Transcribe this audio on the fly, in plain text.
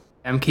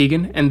I'm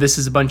Keegan, and this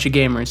is A Bunch of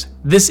Gamers.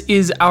 This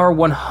is our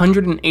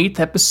 108th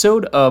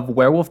episode of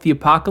Werewolf the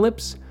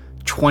Apocalypse,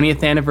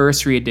 20th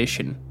Anniversary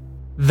Edition,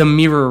 The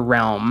Mirror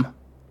Realm.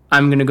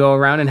 I'm going to go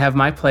around and have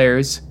my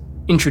players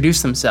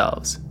introduce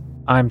themselves.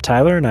 I'm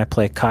Tyler, and I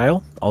play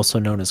Kyle, also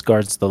known as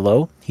Guards the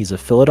Low. He's a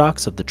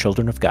Philodox of the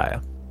Children of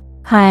Gaia.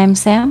 Hi, I'm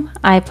Sam.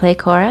 I play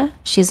Cora.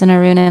 She's an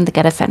Aruna in the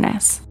Get of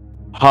Fenris.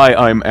 Hi,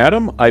 I'm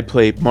Adam. I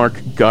play Mark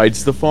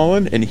Guides the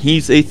Fallen, and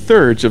he's a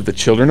Thurge of the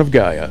Children of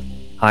Gaia.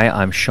 Hi,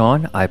 I'm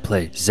Sean. I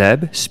play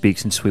Zeb,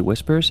 Speaks in Sweet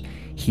Whispers.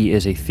 He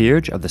is a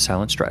Theurge of the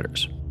Silent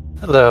Striders.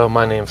 Hello,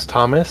 my name's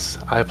Thomas.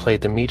 I play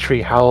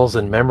Dimitri Howells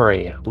in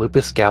Memory,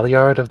 Lupus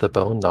Galliard of the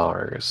Bone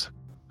Gnawers.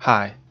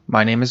 Hi,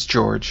 my name is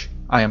George.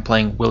 I am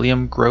playing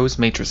William Grows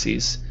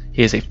Matrices.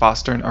 He is a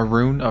Fostern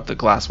Arun of the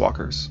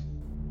Glasswalkers.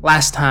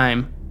 Last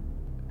time,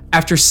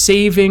 after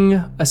saving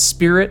a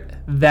spirit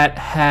that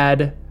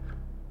had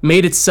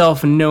made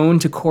itself known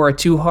to Cora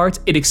Twoheart,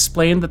 it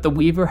explained that the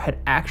Weaver had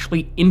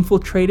actually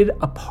infiltrated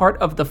a part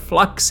of the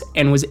flux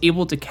and was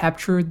able to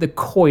capture the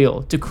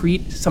coil to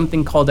create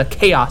something called a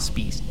chaos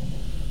beast,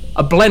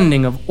 a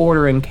blending of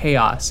order and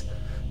chaos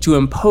to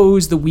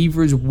impose the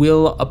Weaver's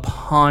will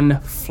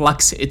upon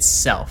flux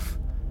itself.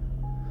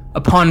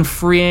 Upon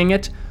freeing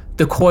it,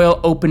 the coil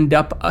opened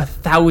up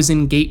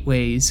 1,000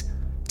 gateways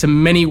to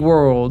many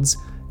worlds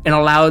and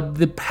allowed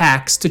the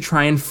Pax to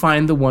try and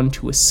find the one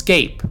to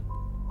escape.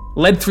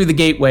 Led through the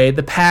gateway,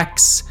 the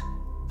Pax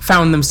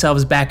found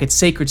themselves back at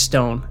Sacred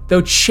Stone,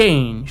 though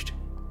changed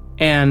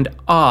and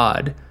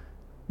odd,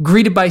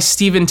 greeted by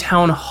Stephen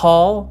Town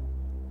Hall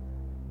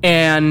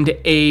and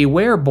a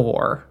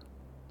werebore.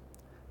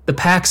 The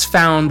Pax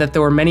found that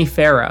there were many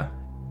Farah,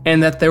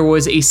 and that there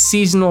was a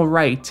seasonal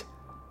rite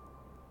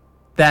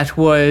that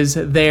was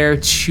there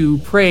to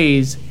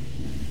praise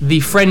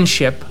the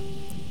friendship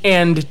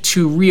and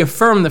to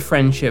reaffirm the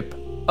friendship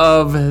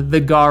of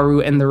the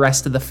Garu and the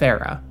rest of the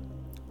Farah.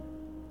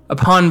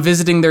 Upon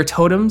visiting their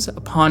totems,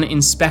 upon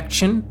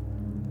inspection,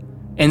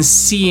 and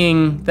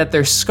seeing that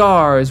their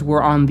scars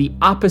were on the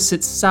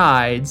opposite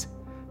sides,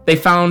 they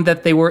found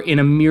that they were in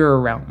a mirror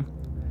realm.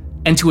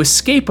 And to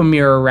escape a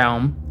mirror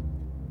realm,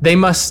 they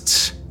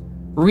must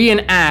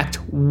reenact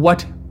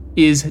what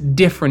is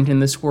different in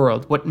this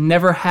world. What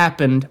never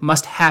happened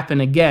must happen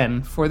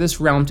again for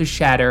this realm to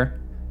shatter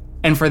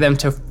and for them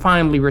to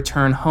finally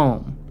return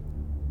home.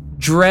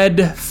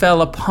 Dread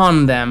fell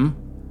upon them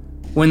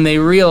when they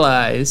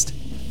realized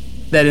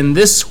that in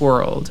this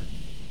world,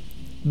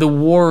 the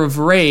War of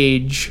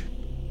Rage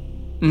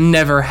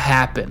never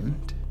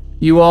happened.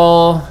 You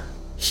all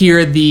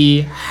hear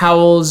the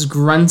howls,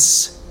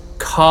 grunts,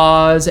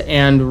 caws,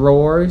 and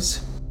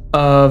roars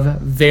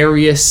of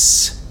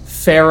various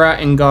Farah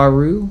and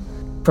Garu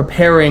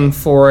preparing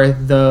for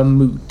the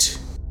moot.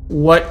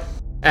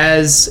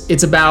 As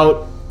it's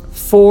about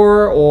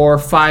 4 or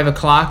 5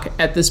 o'clock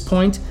at this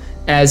point,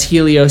 as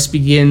Helios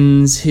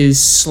begins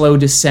his slow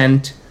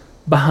descent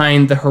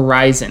behind the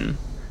horizon.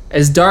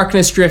 As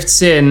darkness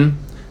drifts in,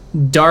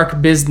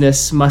 dark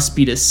business must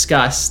be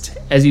discussed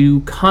as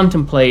you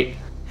contemplate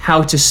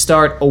how to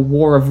start a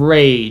war of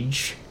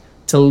rage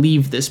to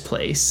leave this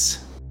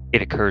place.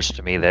 It occurs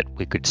to me that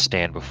we could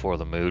stand before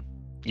the moot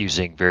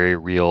using very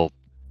real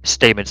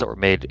statements that were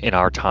made in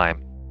our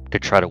time to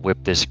try to whip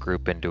this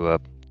group into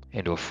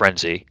a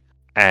frenzy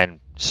and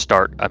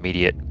start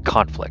immediate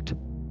conflict.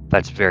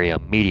 That's very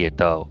immediate,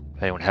 though.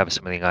 Anyone have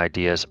some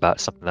ideas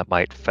about something that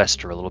might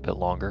fester a little bit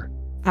longer?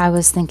 I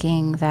was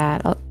thinking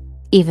that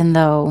even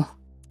though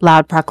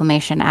loud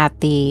proclamation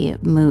at the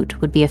moot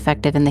would be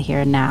effective in the here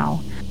and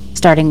now,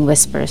 starting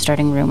whispers,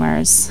 starting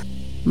rumors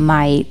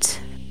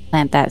might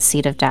plant that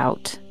seed of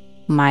doubt,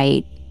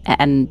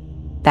 and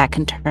that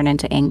can turn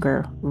into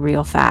anger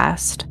real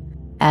fast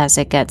as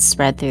it gets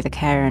spread through the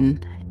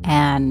cairn.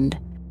 And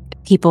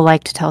people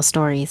like to tell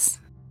stories.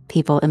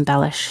 People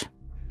embellish,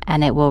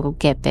 and it will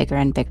get bigger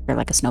and bigger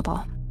like a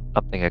snowball.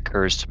 Something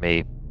occurs to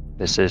me.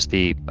 This is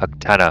the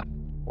Uktena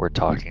we're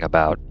talking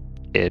about.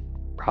 It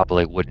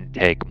probably wouldn't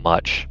take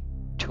much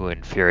to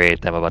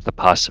infuriate them about the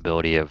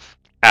possibility of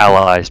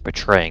allies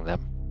betraying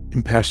them.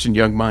 Impassioned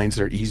young minds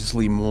are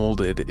easily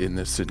molded in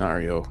this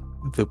scenario.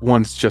 The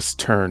ones just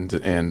turned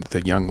and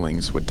the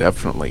younglings would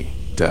definitely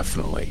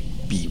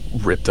be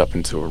ripped up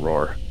into a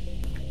roar.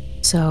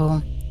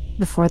 So,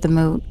 before the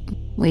moot,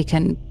 we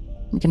can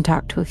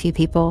talk to a few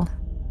people,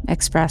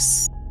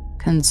 express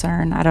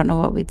concern. I don't know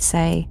what we'd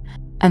say,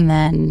 and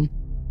then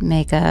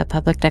make a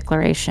public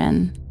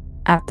declaration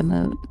at the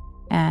moot,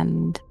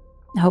 and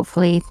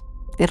hopefully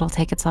it'll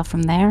take itself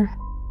from there.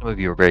 Some of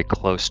you are very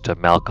close to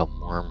Malcolm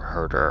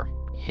Wormherder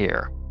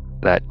here.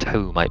 That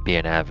too might be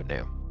an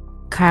avenue.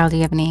 Kyle, do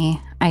you have any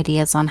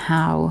ideas on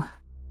how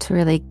to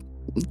really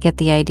get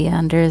the idea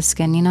under his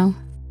skin,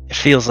 It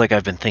feels like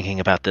I've been thinking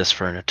about this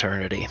for an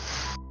eternity,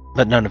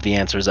 but none of the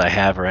answers I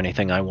have are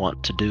anything I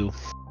want to do.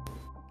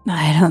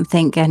 I don't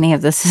think any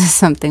of this is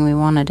something we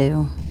want to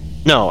do.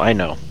 No, I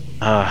know.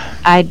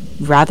 I'd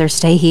rather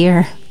stay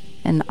here,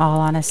 in all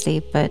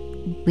honesty, but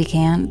we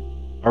can't.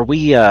 Are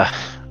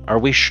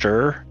we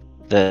sure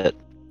that...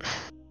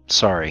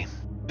 Sorry.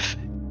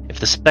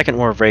 the Second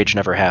War of Rage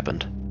never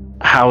happened.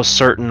 How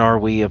certain are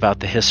we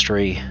about the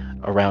history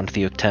around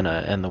the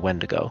Uktena and the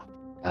Wendigo?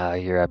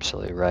 You're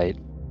absolutely right.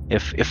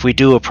 If we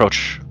do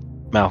approach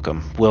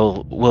Malcolm,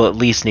 we'll at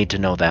least need to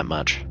know that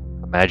much.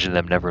 Imagine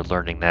them never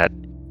learning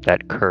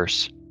that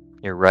curse.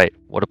 You're right.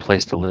 What a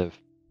place to live.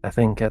 I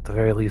think at the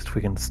very least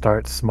we can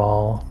start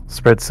small,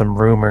 spread some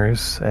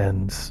rumors,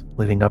 and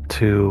leading up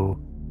to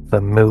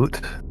the moot,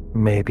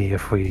 maybe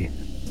if we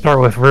start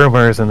with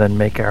rumors and then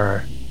make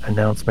our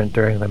announcement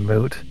during the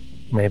moot,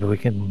 maybe we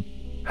can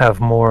have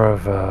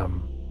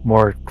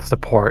more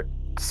support,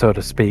 so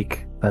to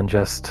speak, than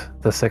just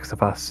the six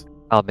of us.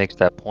 Al makes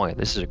that point.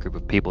 This is a group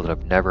of people that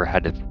have never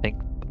had to think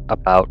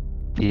about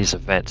these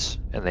events,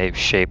 and they've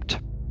shaped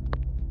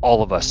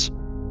all of us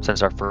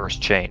since our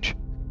first change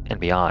and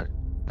beyond.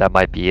 That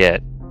might be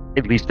it.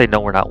 At least they know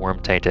we're not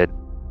worm tainted.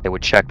 They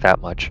would check that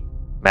much.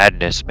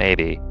 Madness,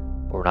 maybe,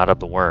 but we're not of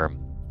the worm.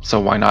 So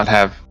why not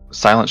have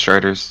Silent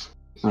Striders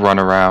run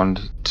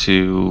around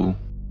to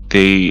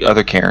the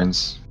other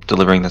Cairns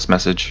delivering this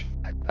message?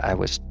 I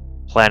was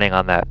planning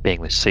on that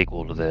being the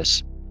sequel to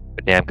this,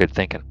 but damn good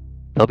thinking.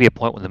 There'll be a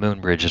point when the moon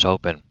bridge is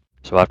open,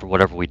 so after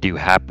whatever we do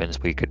happens,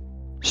 we could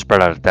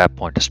spread out at that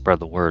point to spread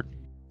the word.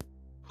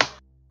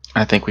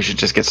 I think we should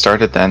just get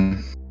started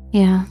then.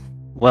 Yeah.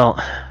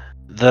 Well,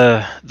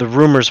 the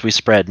rumors we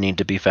spread need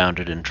to be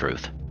founded in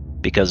truth,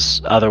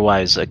 because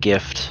otherwise a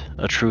gift,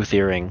 a truth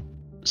earring,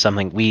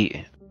 something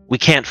we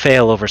can't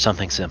fail over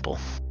something simple.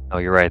 Oh,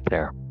 you're right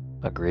there.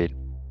 Agreed.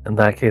 In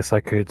that case,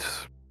 I could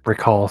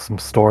recall some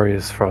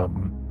stories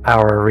from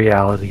our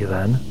reality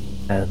then,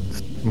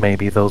 and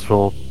maybe those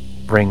will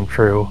ring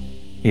true,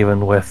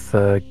 even with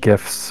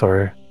gifts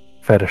or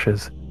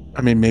fetishes.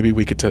 I mean, maybe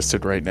we could test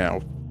it right now.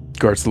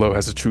 Gartslow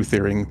has a truth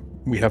earring.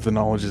 We have the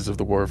knowledges of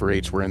the War of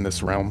Rage. We're in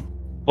this realm.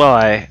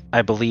 Well,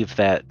 I believe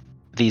that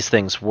these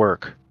things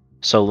work,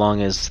 so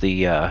long as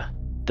the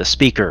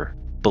speaker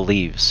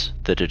believes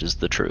that it is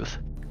the truth,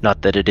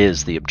 not that it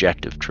is the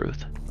objective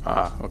truth.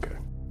 Ah, okay.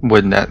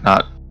 Wouldn't that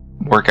not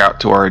work out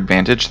to our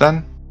advantage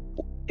then?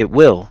 It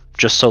will,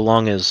 just so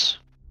long as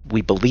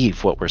we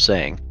believe what we're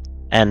saying.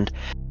 And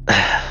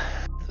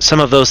some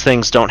of those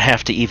things don't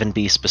have to even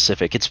be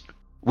specific.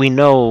 We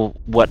know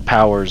what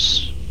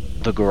powers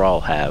the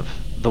Goral have,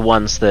 the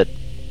ones that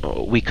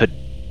we could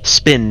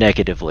spin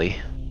negatively.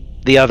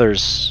 The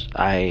others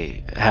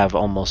I have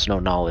almost no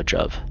knowledge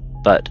of,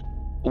 but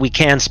we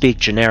can speak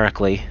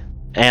generically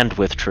and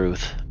with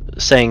truth,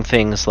 saying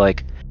things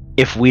like,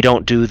 if we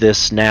don't do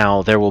this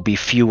now, there will be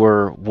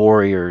fewer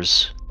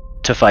warriors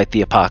to fight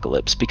the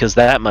apocalypse, because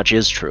that much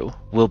is true.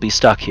 We'll be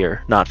stuck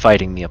here, not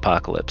fighting the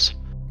apocalypse.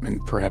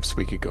 And perhaps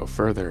we could go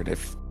further, and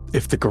if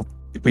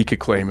we could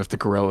claim if the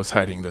Gorell is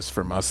hiding this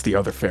from us, the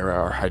other Pharaoh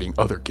are hiding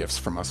other gifts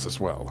from us as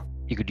well.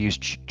 You could use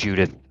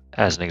Judith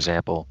as an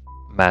example,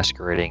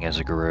 masquerading as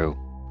a guru,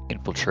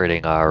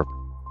 infiltrating our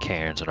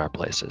cairns and our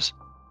places.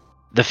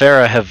 The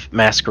Farah have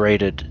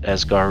masqueraded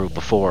as Garu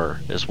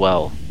before as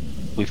well.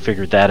 We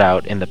figured that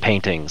out in the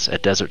paintings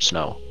at Desert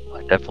Snow.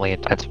 It definitely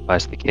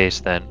intensifies the case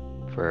then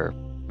for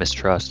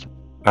mistrust.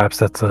 Perhaps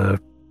that's a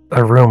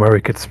rumor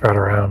we could spread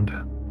around.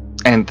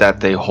 And that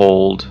they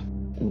hold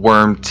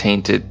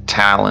worm-tainted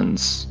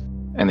talons,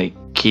 and they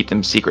keep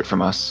them secret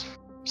from us,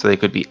 so they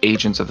could be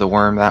agents of the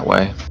worm that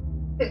way.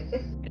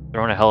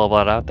 Throwing a hell of a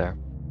lot out there.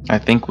 I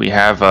think we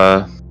have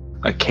a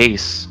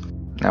case.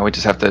 Now we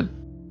just have to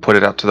put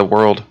it out to the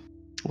world,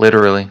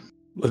 literally.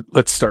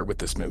 Let's start with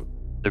this moot.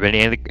 There been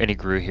any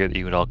guru here that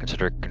you would all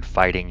consider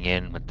confiding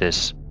in with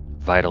this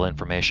vital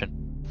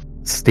information?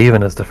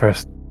 Steven is the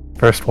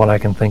first one I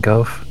can think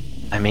of.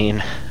 I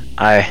mean,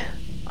 I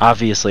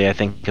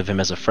think of him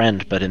as a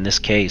friend, but in this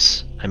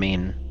case,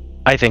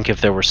 I think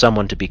if there were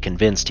someone to be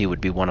convinced, he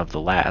would be one of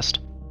the last.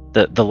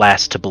 The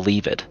last to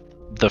believe it.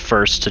 The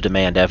first to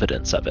demand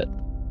evidence of it.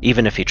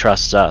 Even if he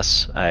trusts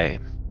us,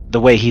 the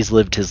way he's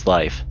lived his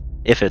life,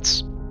 if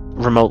it's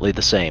remotely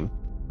the same.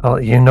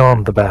 Well, you know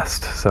him the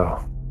best,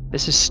 so...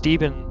 This is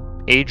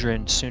Stephen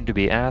Adrian, soon to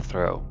be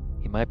Athro.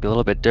 He might be a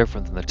little bit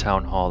different than the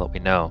town hall that we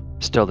know.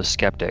 Still the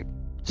skeptic.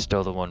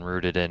 Still the one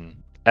rooted in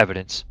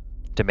evidence.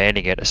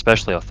 Demanding it,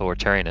 especially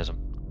authoritarianism.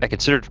 I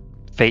considered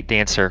Fate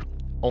Dancer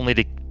only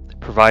to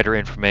provide her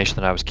information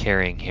that I was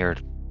carrying here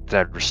that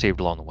I'd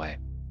received along the way.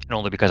 And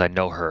only because I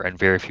know her and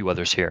very few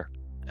others here.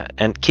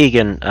 And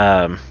Keegan,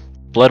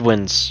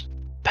 Bloodwind's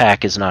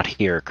pack is not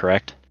here,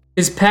 correct?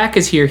 His pack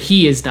is here,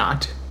 he is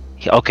not.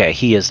 Okay,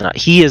 he is not.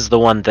 He is the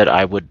one that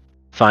I would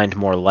find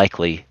more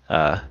likely.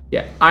 Yeah,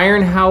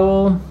 Iron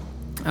Howl,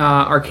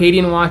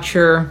 Arcadian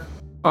Watcher,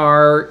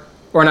 or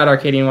not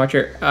Arcadian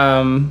Watcher,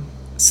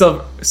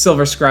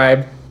 Silver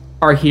Scribe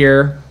are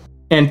here,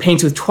 and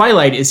Paints with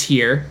Twilight is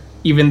here,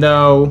 even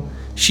though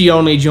she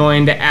only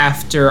joined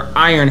after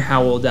Iron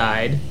Howl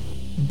died.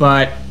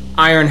 But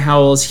Iron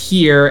Howl's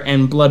here,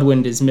 and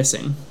Bloodwind is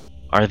missing.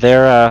 Are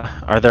there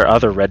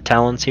other Red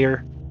Talons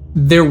here?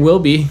 There will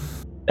be.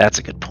 That's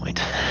a good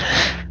point.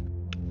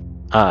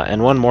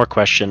 And one more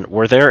question.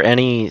 Were there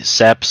any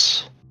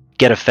Seps,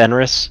 Get a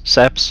Fenris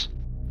Seps,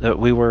 that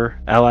we were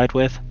allied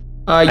with?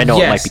 I know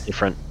yes. It might be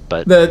different.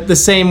 but The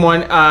same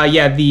one,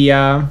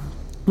 the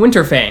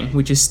Winterfang,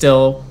 which is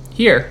still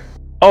here.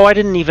 oh, I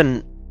didn't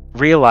even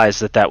realize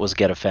that was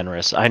Geta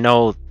Fenris. I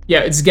know.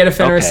 Yeah, it's Geta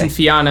Fenris Okay. and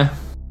Fianna,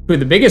 who are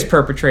the biggest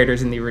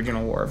perpetrators in the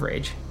original War of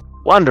Rage.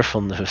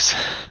 Wonderful news.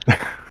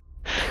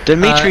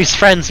 Dimitri's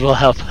friends will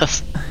help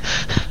us.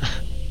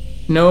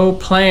 No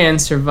plan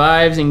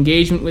survives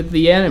engagement with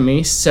the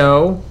enemy,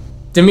 so...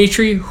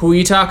 Dimitri, who are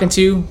you talking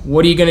to?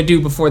 What are you going to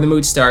do before the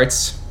moot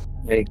starts?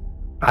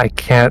 I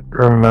can't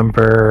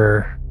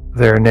remember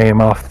their name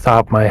off the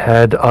top of my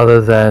head, other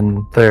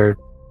than their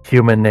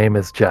human name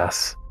is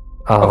Jess.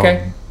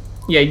 Okay.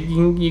 Yeah,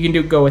 you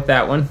can go with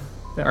that one,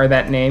 or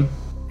that name.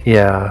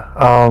 Yeah.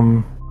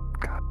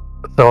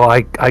 So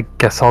I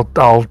guess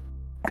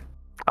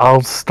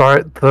I'll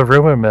start the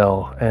rumor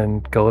mill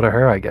and go to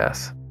her, I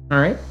guess. All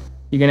right.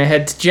 You're going to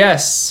head to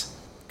Jess.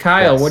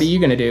 Kyle, Yes. what are you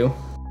going to do?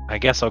 I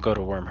guess I'll go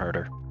to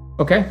Wormherder.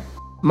 Okay.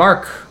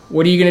 Mark,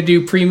 what are you going to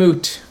do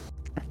pre-moot?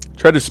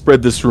 Try to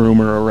spread this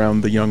rumor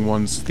around the young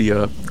ones, the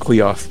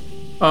Cleoth,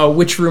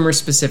 Which rumor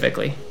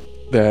specifically?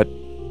 that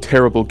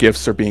terrible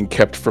gifts are being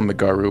kept from the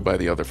Garu by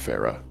the other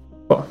Farah.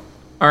 Cool.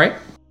 All right.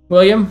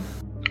 William?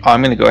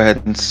 I'm going to go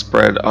ahead and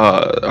spread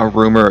a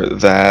rumor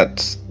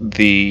that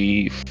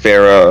the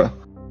Farah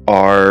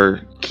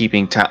are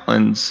keeping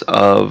talons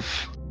of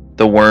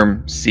the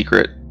worm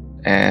secret.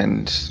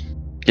 And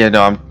yeah,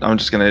 no, I'm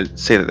just going to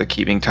say that they're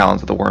keeping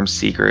talons of the worm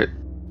secret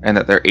and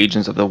that they're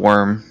agents of the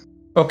worm.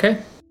 Okay.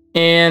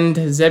 And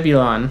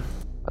Zebulon?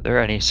 Are there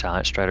any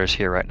Silent Striders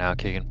here right now,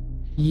 Keegan?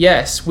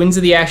 Yes, Winds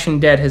of the Ashen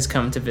Dead has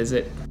come to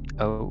visit.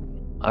 Oh,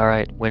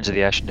 alright. Winds of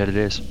the Ashen Dead it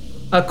is.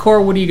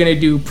 Cor, what are you going to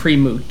do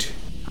pre-moot?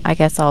 I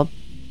guess I'll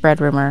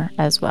spread rumor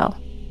as well.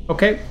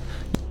 Okay.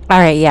 All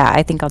right, yeah,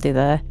 I think I'll do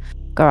the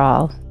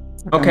girl.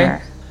 Okay.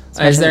 rumor, Is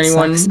there especially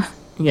anyone... sucks.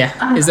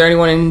 Yeah. Is there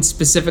anyone in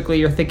specifically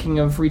you're thinking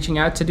of reaching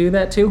out to do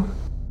that to?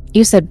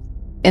 You said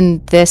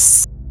in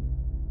this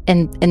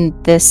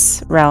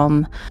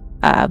realm,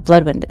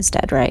 Bloodwind is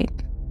dead, right?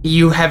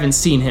 You haven't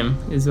seen him,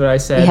 is what I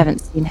said. We haven't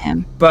seen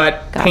him.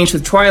 But Gotcha. Paints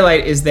with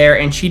Twilight is there,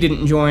 and she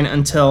didn't join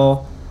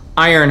until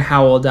Iron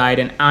Howl died,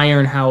 and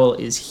Iron Howl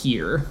is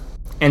here.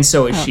 And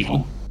so is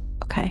she.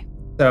 Okay.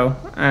 So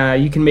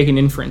you can make an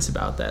inference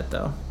about that,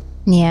 though.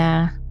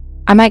 Yeah.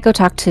 I might go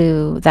talk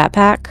to that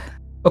pack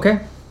Okay.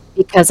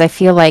 because I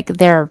feel like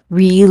they're a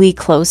really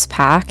close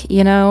pack,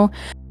 you know?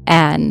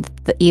 And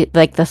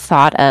the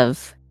thought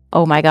of,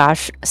 oh my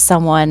gosh,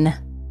 someone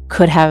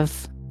could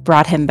have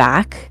brought him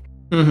back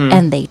Mm-hmm.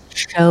 and they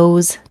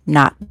chose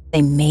not.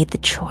 They made the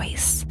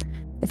choice.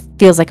 It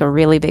feels like a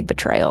really big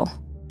betrayal,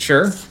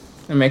 Sure.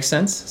 That makes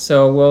sense.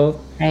 So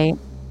we'll... right?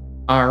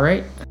 All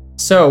right.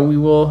 So we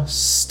will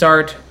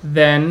start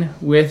then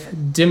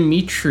with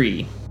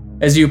Dimitri.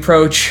 As you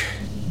approach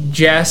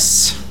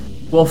Jess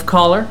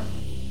Wolfcaller.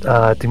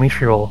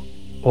 Dimitri will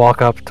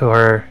walk up to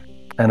her,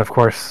 and of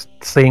course,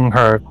 seeing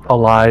her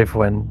alive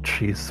when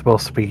she's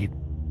supposed to be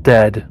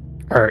dead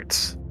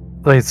hurts.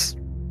 He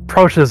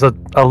approaches a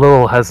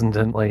little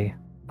hesitantly,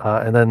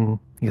 and then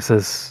he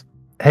says,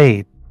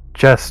 "Hey,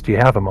 Jess, do you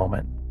have a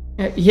moment?"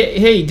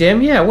 Hey,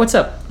 Dim. Yeah, what's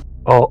up?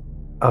 Well,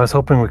 I was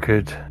hoping we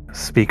could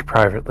speak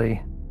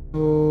privately.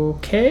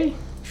 Okay.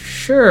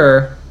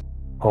 Sure.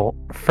 Well,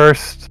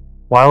 first,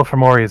 while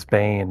Fomori's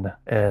Bane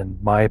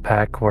and my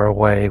pack were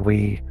away,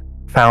 we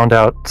found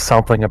out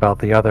something about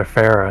the other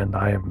Farah, and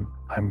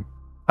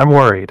I'm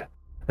worried.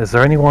 Is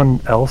there anyone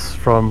else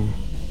from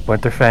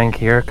Winterfang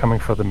here coming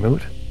for the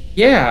moot?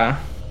 Yeah.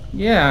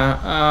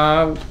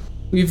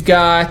 We've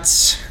got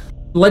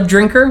Blood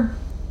Drinker.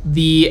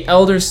 The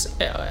Elder's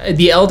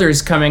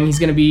coming. He's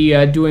going to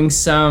be doing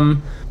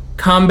some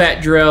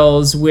combat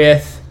drills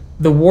with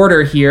the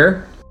Warder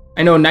here.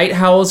 I know Night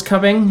Howl's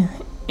coming,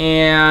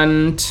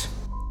 and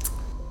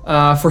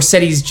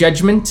Forseti's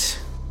Judgment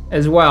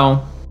as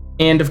well.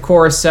 And of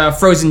course,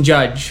 Frozen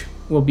Judge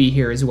will be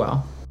here as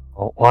well.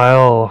 Well,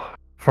 while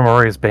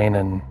Fomori's Bane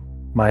and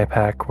my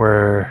pack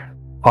were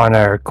on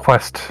our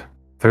quest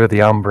through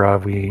the Umbra,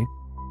 we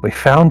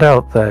found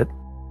out that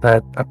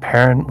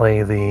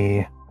apparently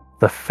the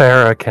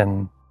Farah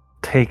can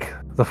take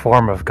the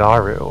form of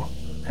Garu,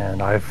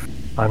 and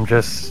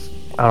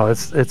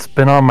it's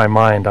been on my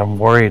mind. I'm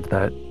worried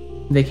that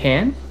They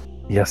can?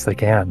 yes, they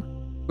can.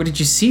 Where did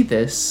you see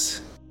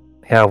this?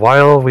 Yeah,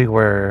 while we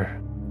were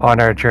on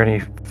our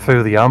journey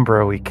through the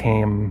Umbra, we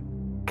came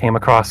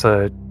across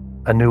a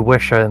new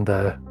Wisha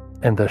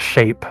in the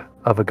shape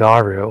of a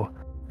Garu,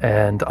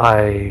 and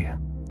I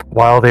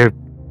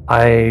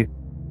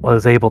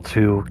was able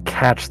to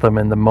catch them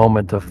in the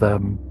moment of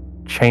them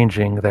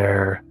changing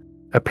their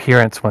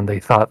appearance when they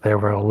thought they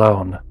were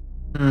alone.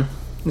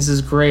 This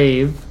is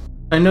grave.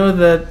 I know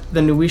that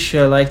the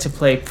Nuisha like to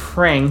play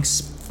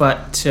pranks,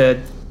 but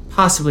to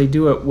possibly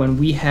do it when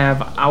we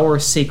have our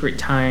sacred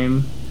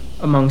time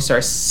amongst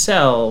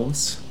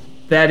ourselves,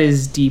 that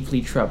is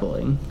deeply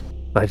troubling.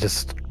 I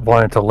just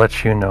wanted to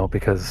let you know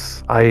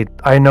because I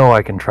know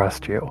I can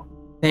trust you.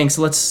 Thanks.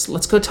 Let's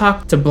go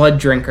talk to Blood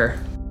Drinker.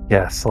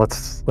 Yes,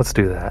 let's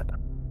do that.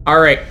 All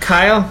right,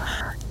 Kyle.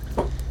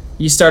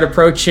 You start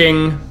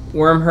approaching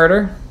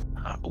Wormherder.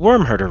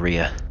 worm herder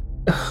Rhea.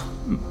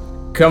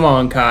 Come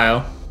on,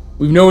 Kyle.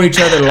 We've known each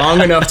other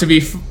long enough to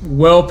be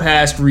well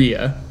past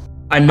Rhea.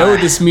 I know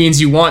this means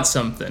you want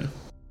something.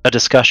 A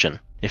discussion,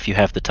 if you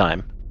have the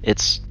time.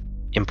 It's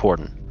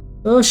important.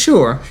 Oh,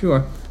 sure.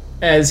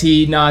 As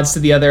he nods to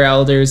the other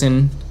elders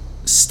and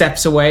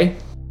steps away.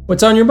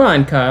 What's on your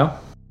mind, Kyle?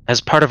 As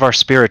part of our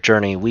spirit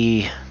journey,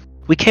 we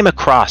came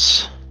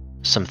across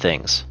some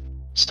things.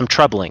 Some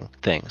troubling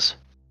things.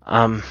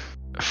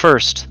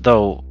 First,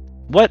 though,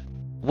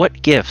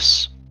 what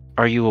gifts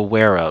are you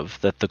aware of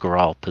that the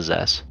Goral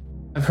possess?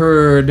 I've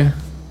heard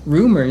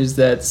rumors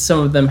that some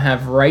of them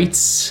have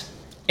rights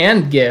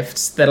and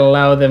gifts that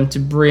allow them to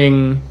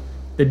bring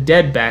the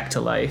dead back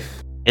to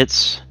life.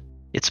 It's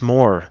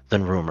more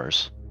than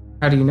rumors.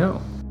 How do you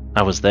know?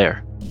 I was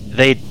there.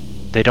 They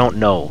don't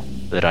know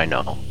that I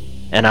know.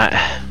 And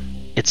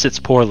it sits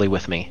poorly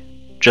with me.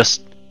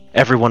 Just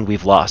everyone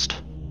we've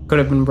lost. Could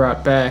have been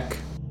brought back.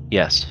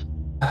 Yes.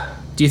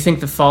 Do you think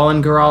the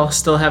fallen Goral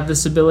still have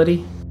this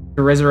ability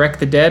to resurrect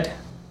the dead?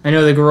 I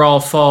know the Goral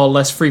fall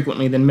less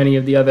frequently than many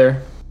of the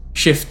other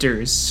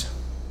shifters,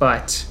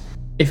 but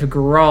if a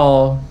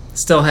Goral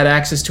still had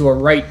access to a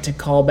right to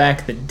call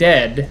back the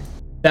dead,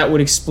 that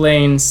would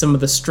explain some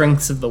of the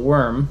strengths of the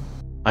worm.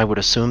 I would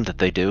assume that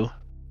they do.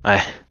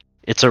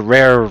 It's a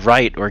rare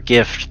right or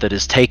gift that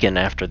is taken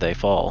after they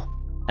fall,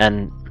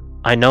 and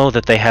I know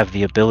that they have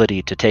the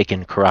ability to take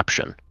in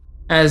corruption.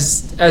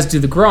 As do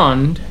the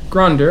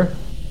Gronder.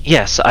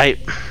 Yes,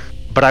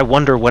 but I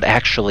wonder what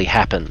actually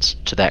happens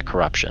to that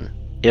corruption.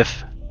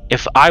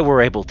 If I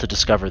were able to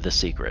discover this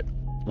secret,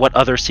 what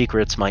other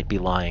secrets might be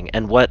lying,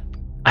 and what...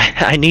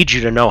 I need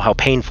you to know how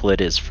painful it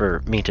is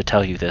for me to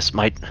tell you this.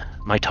 My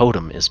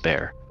totem is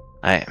bare.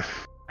 I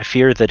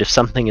fear that if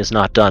something is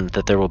not done,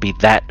 that there will be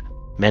that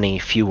many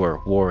fewer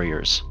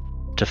warriors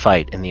to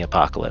fight in the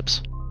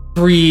apocalypse.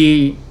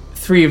 Three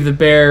of the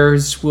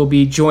bears will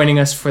be joining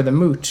us for the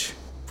moot.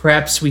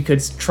 Perhaps we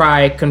could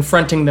try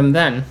confronting them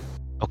then.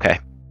 Okay.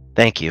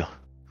 Thank you,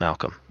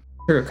 Malcolm.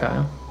 Sure,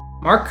 Kyle.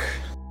 Mark,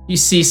 you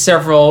see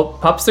several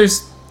pups.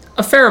 There's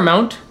a fair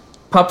amount.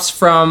 Pups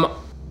from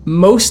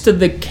most of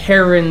the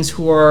Karens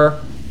who are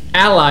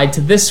allied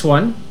to this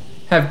one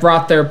have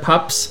brought their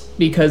pups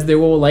because there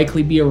will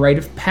likely be a rite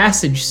of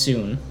passage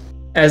soon.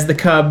 As the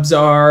cubs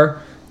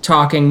are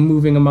talking,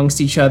 moving amongst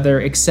each other,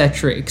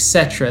 etc.,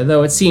 etc.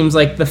 Though it seems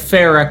like the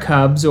Farah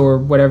cubs, or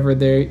whatever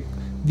the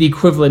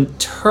equivalent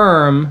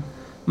term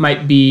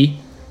might be,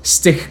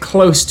 stick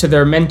close to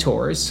their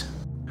mentors.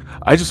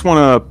 I just want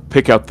to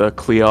pick out the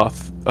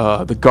Cleoth,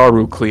 the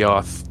Garu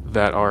Cleoth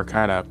that are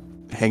kind of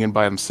hanging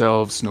by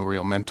themselves, no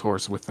real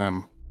mentors with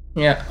them.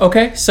 Yeah,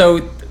 okay,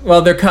 so,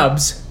 well, they're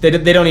cubs. They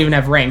don't even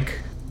have rank.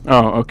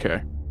 Oh,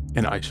 okay.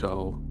 And I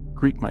shall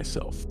greet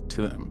myself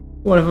to them.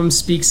 One of them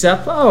speaks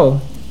up.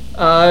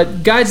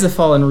 Guides the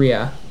fallen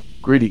Rhea.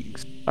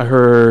 Greetings. I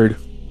heard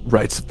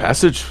rites of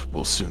passage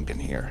will soon be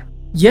here.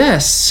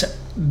 Yes,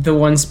 the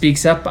one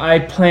speaks up. I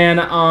plan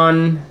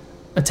on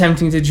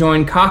attempting to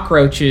join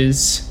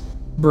Cockroach's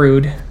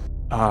brood.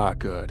 Ah,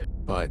 good.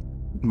 But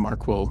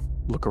Mark will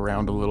look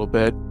around a little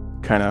bit,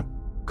 kind of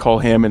call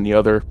him and the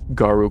other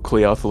Garu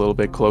Cleoth a little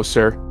bit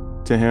closer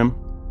to him.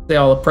 They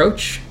all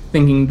approach,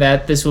 thinking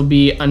that this will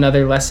be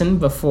another lesson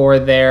before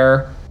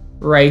their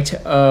rite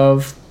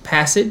of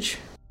passage.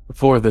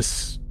 Before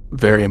this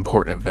very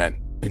important event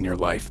in your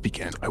life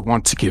begins, I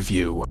want to give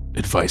you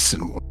advice.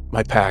 And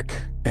my pack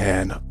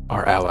and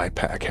our ally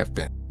pack have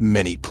been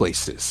many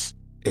places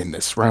in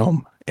this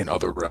realm and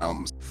other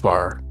realms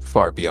far,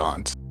 far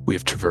beyond. We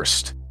have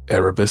traversed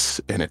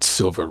Erebus and its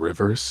silver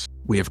rivers.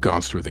 We have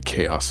gone through the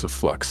chaos of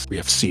flux. We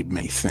have seen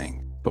many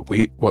things, but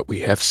what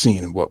we have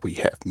seen and what we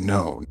have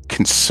known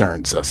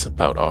concerns us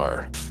about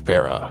our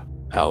Farah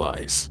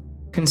allies.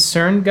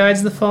 Concern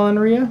guides the fallen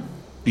Rhea?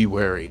 Be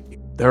wary.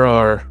 There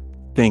are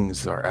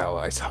things our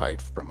allies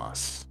hide from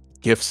us.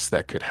 Gifts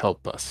that could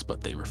help us,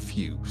 but they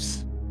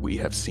refuse. We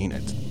have seen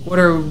it. What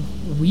are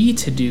we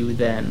to do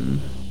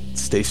then?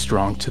 Stay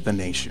strong to the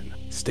nation.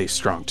 Stay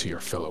strong to your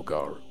fellow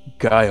Garu.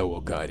 Gaia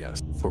will guide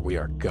us, for we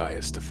are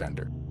Gaia's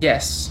defender.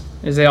 Yes,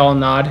 as they all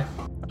nod.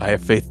 I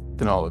have faith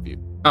in all of you.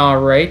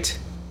 All right.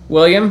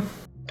 William?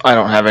 I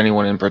don't have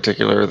anyone in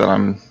particular that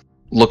I'm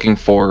looking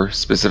for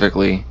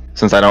specifically,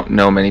 since I don't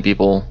know many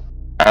people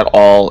at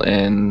all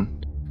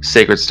in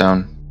Sacred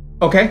Stone.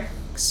 Okay,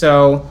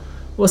 so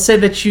we'll say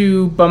that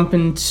you bump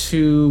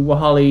into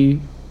Wahali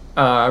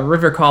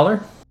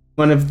Rivercaller,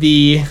 one of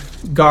the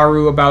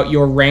Garu about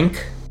your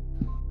rank.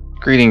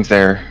 Greetings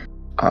there.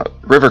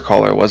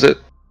 Rivercaller, was it?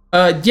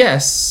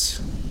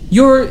 Yes.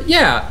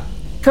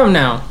 Come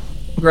now,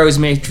 Rose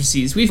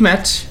Matrices. We've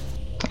met.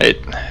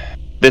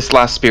 This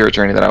last spirit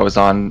journey that I was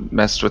on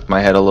messed with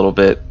my head a little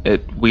bit.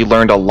 We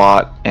learned a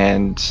lot,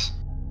 and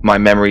my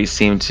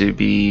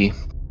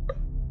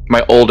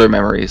older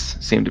memories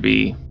seem to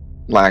be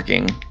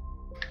lacking.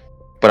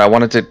 But I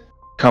wanted to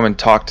come and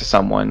talk to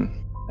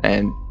someone,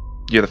 and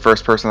you're the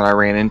first person that I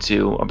ran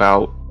into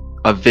about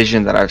a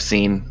vision that I've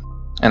seen,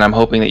 and I'm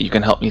hoping that you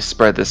can help me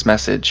spread this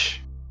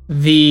message.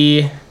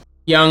 The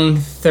young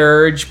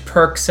Thurge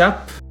perks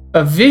up.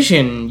 A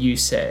vision, you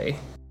say?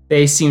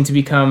 They seem to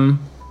become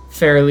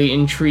fairly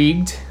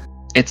intrigued.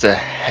 It's a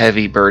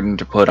heavy burden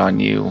to put on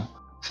you,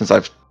 since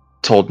I've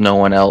told no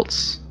one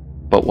else.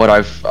 But what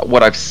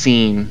I've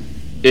seen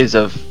is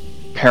of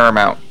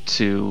paramount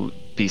to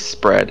be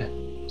spread,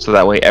 so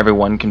that way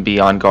everyone can be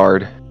on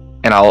guard.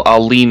 And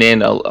I'll lean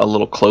in a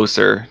little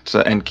closer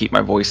and keep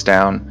my voice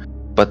down.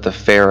 But the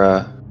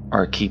Farah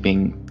are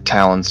keeping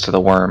talons to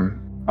the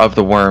worm, of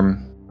the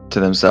worm to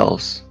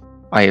themselves.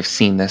 I have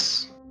seen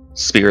this.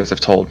 Spirits have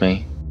told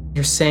me.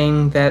 You're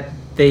saying that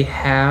they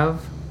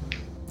have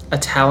a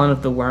talon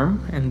of the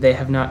worm, and they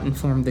have not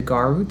informed the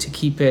Garu to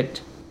keep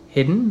it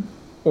hidden?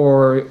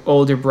 Or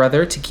older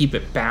brother to keep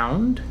it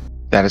bound?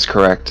 That is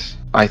correct.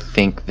 I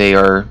think they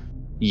are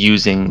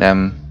using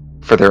them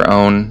for their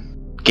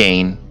own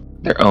gain,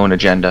 their own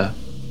agenda.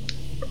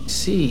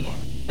 See,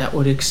 that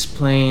would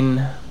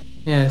explain...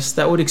 Yes,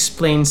 that would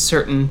explain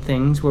certain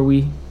things where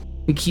we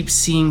keep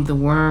seeing the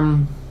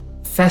worm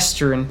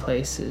fester in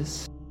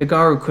places. The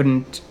Garu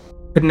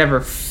could never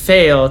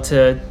fail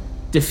to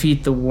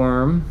defeat the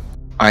worm.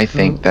 I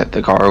think that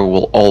the Garu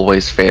will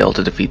always fail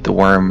to defeat the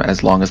worm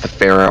as long as the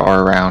Farah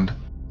are around.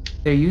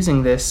 They're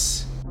using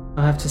this.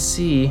 I'll have to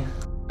see.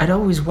 I'd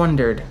always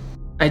wondered.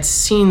 I'd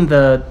seen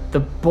the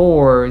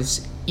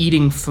boars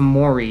eating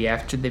Fomori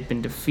after they've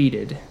been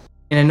defeated.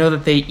 And I know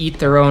that they eat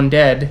their own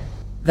dead.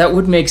 That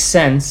would make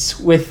sense.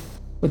 With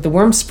the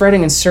worm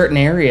spreading in certain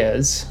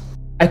areas,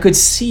 I could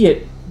see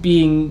it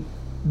being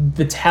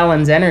the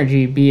Talon's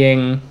energy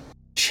being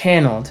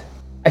channeled.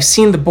 I've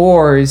seen the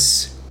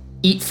boars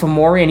eat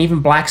Fomori and even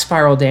Black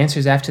Spiral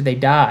Dancers after they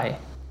die.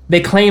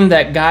 They claim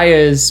that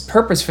Gaia's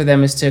purpose for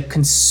them is to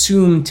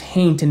consume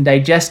taint and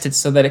digest it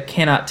so that it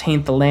cannot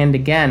taint the land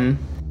again.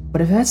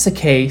 But if that's the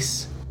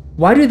case,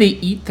 why do they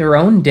eat their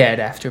own dead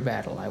after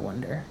battle, I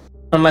wonder?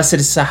 Unless it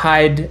is to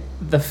hide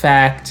the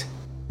fact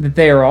that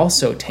they are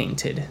also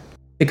tainted.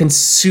 To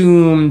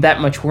consume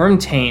that much worm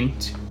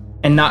taint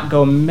and not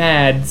go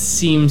mad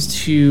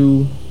seems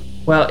to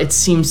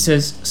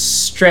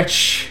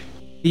stretch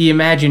the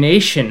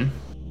imagination.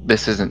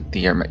 This isn't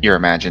your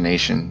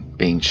imagination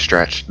being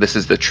stretched. This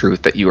is the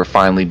truth that you are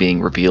finally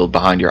being revealed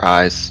behind your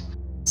eyes.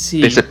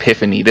 See, This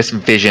epiphany, this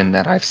vision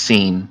that I've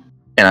seen,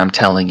 and I'm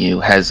telling you,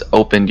 has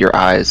opened your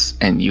eyes,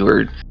 and you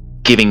are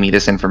giving me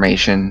this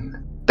information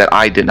that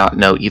I did not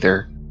know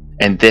either.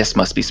 And this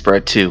must be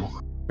spread too.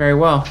 very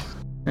well.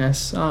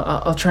 Yes,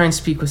 I'll try and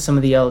speak with some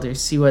of the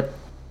elders, see what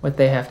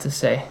they have to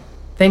say.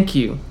 Thank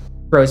you,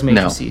 Rose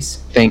Matrices.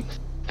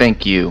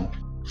 Thank you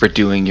for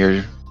doing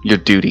your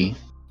duty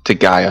to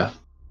Gaia.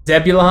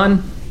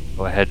 Zebulon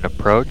Go ahead and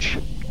approach.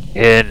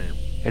 It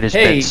has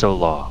been so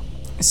long.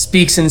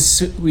 speaks in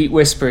sweet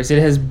whispers. It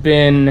has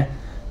been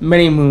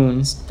many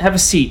moons. Have a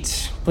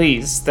seat,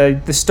 please.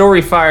 The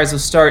story fires will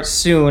start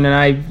soon, and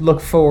I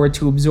look forward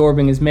to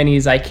absorbing as many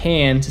as I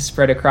can to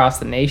spread across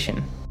the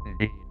nation.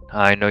 Indeed.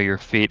 I know your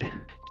feet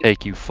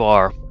take you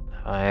far.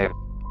 I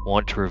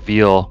want to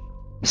reveal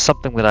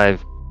something that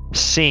I've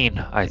seen,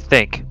 I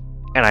think,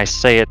 and I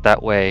say it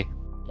that way.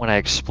 When I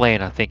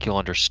explain, I think you'll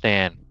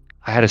understand.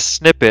 I had a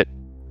snippet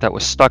that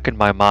was stuck in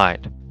my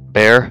mind.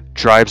 Bear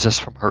drives us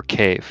from her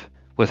cave.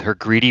 With her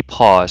greedy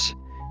paws,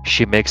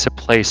 she makes a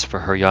place for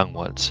her young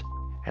ones.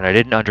 And I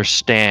didn't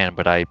understand,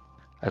 but I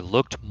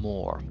looked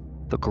more.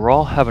 The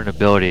Grawl have an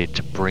ability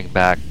to bring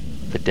back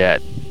the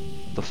dead,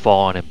 the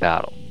fallen in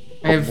battle.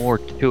 But more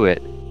to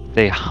it,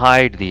 they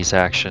hide these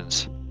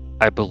actions,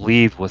 I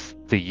believe, with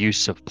the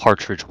use of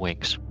partridge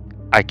wings.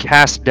 I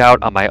cast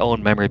doubt on my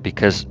own memory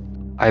because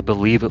I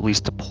believe at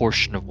least a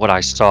portion of what I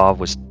saw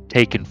was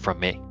taken from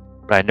me.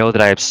 But I know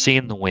that I have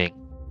seen the wing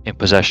in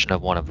possession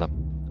of one of them.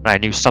 And I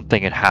knew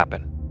something had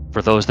happened.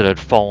 For those that had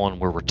fallen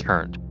were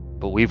returned.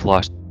 But we've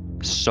lost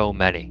so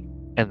many,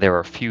 and there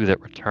are few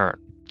that return.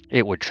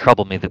 It would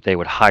trouble me that they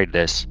would hide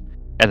this,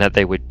 and that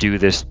they would do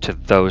this to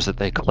those that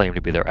they claim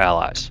to be their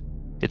allies.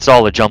 It's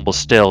all a jumble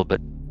still,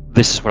 but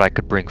this is what I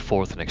could bring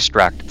forth and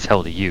extract and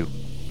tell to you.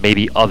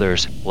 Maybe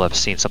others will have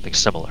seen something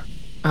similar.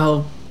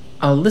 I'll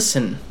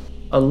listen.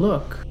 I'll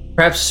look.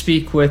 Perhaps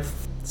speak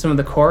with some of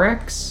the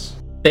Korax.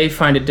 They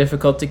find it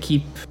difficult to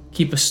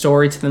keep a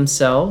story to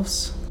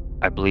themselves.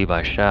 I believe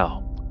I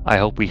shall. I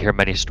hope we hear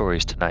many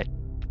stories tonight,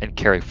 and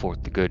carry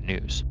forth the good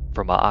news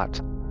from Ma'at.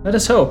 Let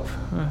us hope.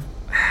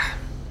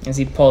 As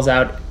he pulls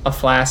out a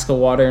flask of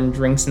water and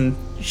drinks and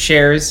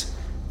shares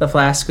the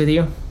flask with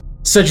you.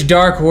 Such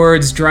dark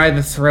words dry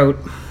the throat.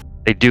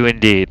 They do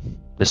indeed.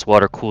 This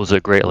water cools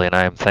it greatly, and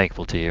I am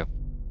thankful to you.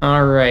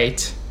 All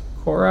right,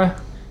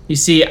 Cora. You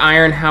see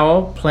Iron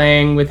Howl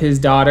playing with his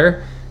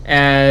daughter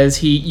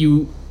as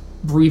you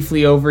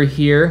briefly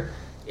overhear.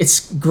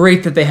 It's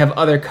great that they have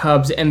other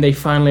cubs, and they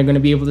finally are going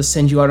to be able to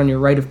send you out on your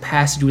rite of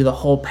passage with a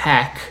whole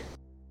pack.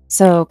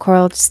 So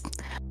Coral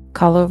just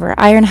call over.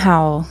 Iron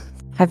Howl,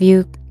 do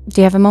you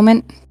have a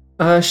moment?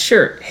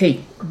 Sure.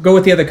 Hey, go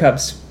with the other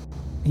cubs.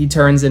 He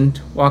turns and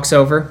walks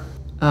over.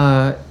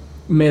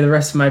 May the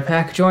rest of my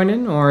pack join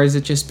in, or is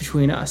it just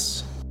between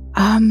us?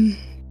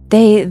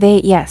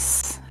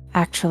 Yes.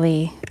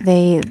 Actually,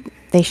 they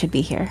should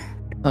be here.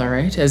 All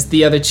right, as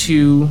the other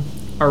two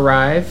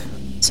arrive.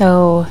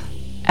 So,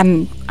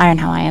 and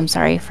Ironhow, I am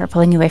sorry for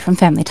pulling you away from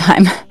family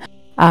time.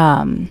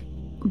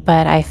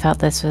 But I felt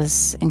this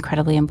was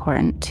incredibly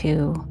important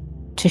to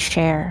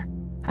share,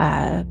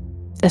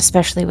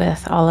 especially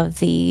with all of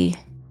the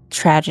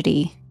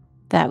tragedy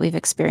that we've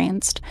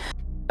experienced.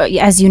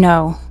 As you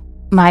know,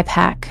 my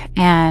pack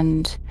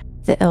and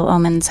the Ill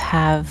Omens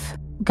have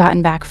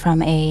gotten back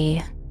from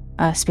a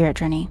spirit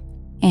journey,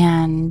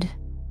 and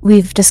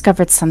we've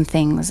discovered some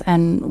things,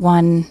 and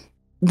one,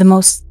 the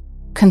most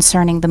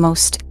concerning, the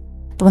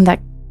one that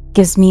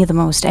gives me the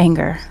most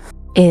anger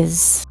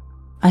is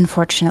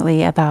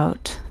unfortunately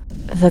about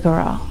the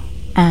girl,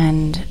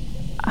 and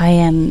I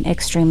am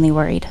extremely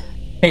worried.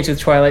 Paints with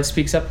Twilight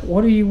speaks up.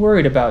 What are you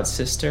worried about,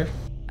 sister?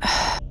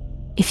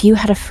 If you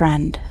had a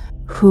friend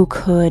who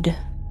could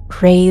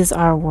raise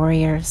our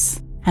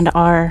warriors and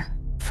our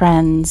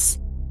friends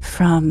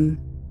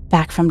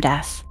back from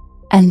death,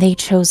 and they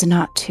chose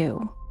not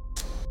to,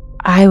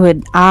 I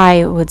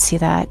would see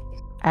that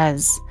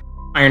as...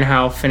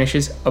 Ironhow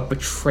finishes a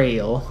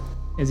betrayal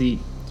as he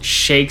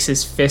shakes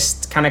his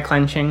fist, kind of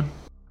clenching.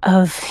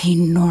 Of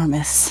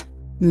enormous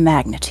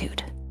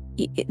magnitude.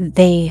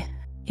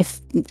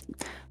 If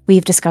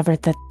we've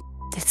discovered that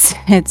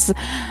it's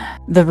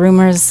the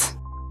rumors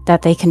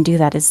that they can do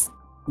that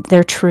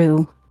they're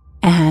true,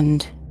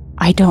 and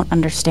I don't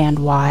understand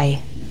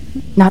why.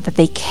 Not that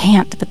they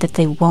can't, but that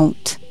they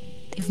won't.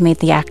 They've made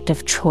the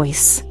active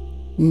choice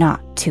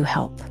not to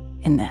help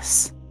in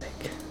this.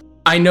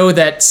 I know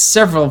that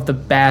several of the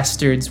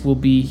bastards will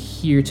be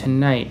here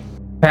tonight.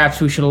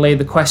 Perhaps we should lay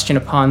the question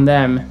upon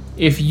them.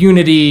 If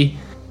unity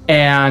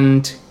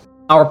and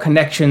our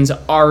connections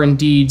are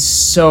indeed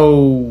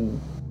so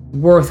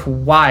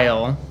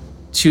worthwhile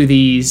to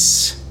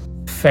these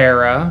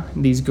Farah,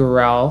 these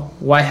Gural,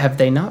 why have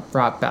they not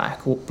brought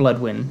back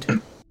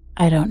Bloodwind?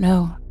 I don't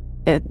know.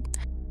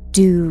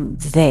 Do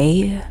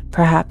they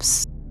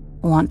perhaps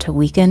want to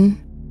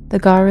weaken the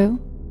Garu?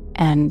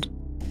 And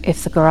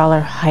if the Gural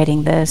are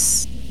hiding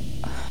this...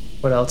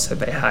 What else are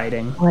they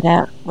hiding? What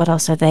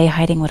else are they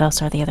hiding? What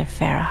else are the other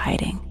Farah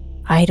hiding?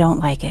 I don't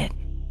like it.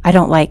 I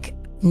don't like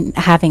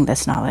having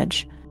this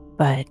knowledge,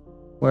 but...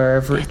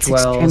 Wherever it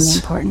dwells. It's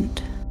extremely important.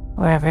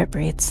 Wherever it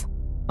breeds.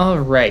 All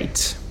right.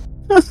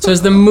 So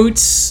as the moot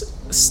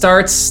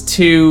starts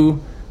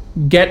to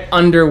get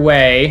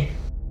underway,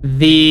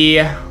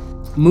 the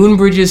moon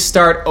bridges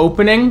start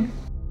opening,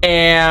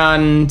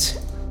 and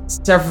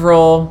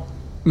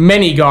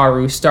many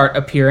Garu start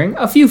appearing.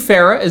 A few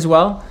Farah as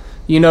well.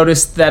 You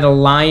notice that a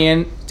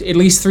lion, at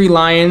least 3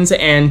 lions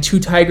and 2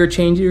 tiger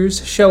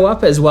changers show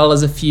up, as well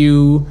as a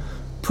few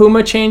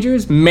puma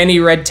changers, many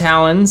red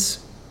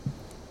talons,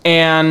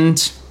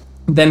 and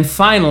then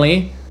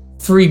finally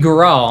 3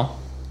 Gural,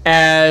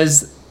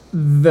 as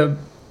the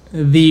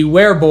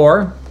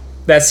werebore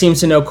that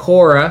seems to know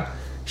Korra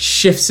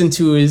shifts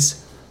into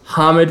his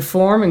Hamid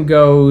form and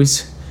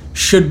goes,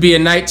 "Should be a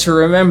night to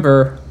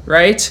remember,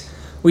 right?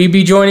 Will you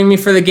be joining me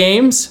for the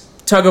games?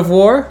 Tug of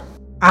war?"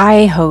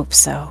 I hope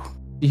so.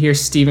 You hear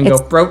Steven go,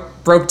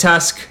 broke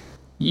Tusk,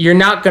 you're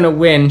not gonna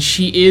win.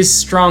 She is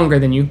stronger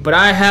than you, but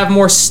I have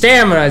more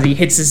stamina, as he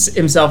hits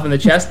himself in the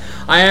chest.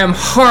 I am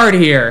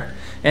hardier,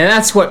 and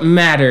that's what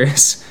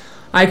matters.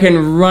 I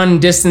can run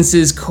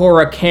distances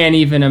Korra can't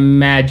even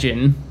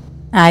imagine.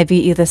 I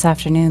beat you this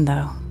afternoon,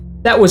 though.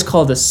 That was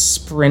called a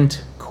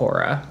sprint,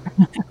 Korra.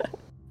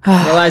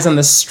 It relies on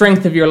the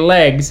strength of your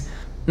legs,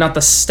 not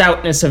the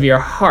stoutness of your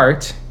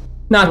heart.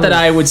 Not that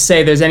I would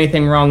say there's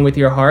anything wrong with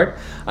your heart.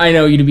 I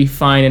know you to be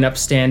fine and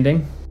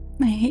upstanding.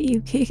 I hate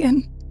you,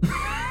 Keegan.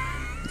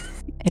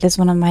 It is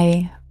one of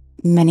my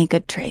many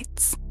good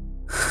traits.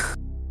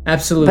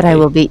 Absolutely. But I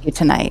will beat you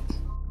tonight.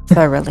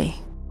 Thoroughly.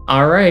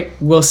 All right,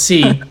 we'll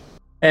see.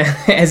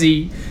 As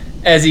he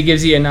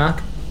gives you a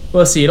knock.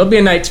 We'll see. It'll be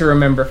a night to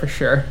remember for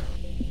sure.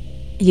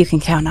 You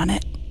can count on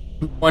it.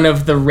 One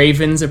of the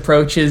ravens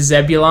approaches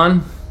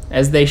Zebulon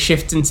as they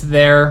shift into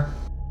their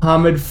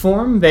Hamid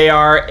form. They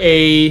are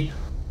a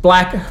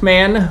black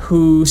man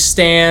who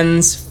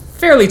stands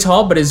fairly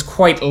tall but is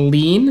quite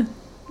lean,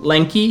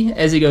 lanky,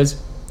 as he goes.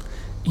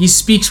 He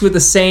speaks with the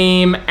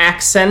same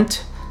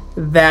accent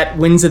that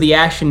Winds of the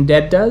Ashen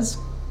Dead does.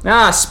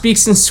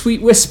 Speaks in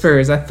sweet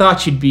whispers. I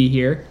thought you'd be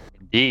here.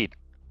 Indeed.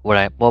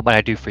 What might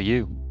I do for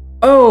you?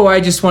 Oh, I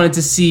just wanted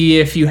to see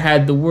if you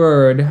had the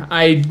word.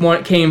 I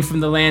came from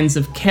the lands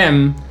of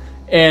Kem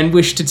and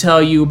wished to tell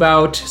you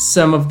about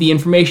some of the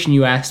information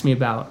you asked me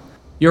about.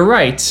 You're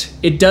right.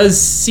 It does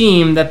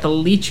seem that the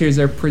leechers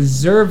are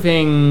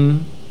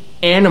preserving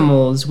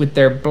animals with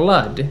their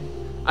blood.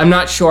 I'm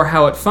not sure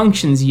how it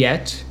functions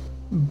yet,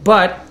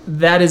 but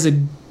that is a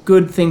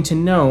good thing to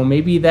know.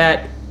 Maybe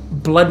that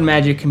blood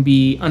magic can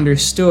be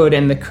understood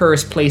and the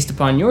curse placed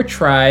upon your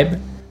tribe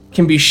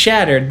can be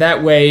shattered.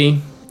 That way,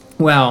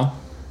 well,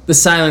 the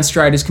Silent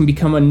Striders can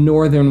become a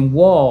northern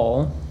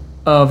wall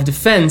of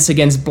defense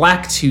against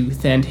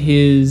Blacktooth and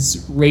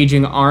his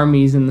raging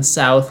armies in the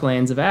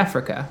southlands of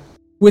Africa.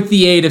 With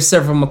the aid of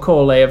several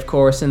Makole, of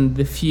course, and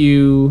the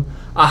few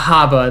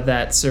Ahaba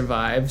that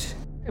survived.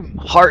 I'm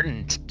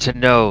heartened to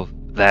know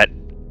that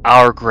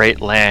our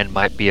great land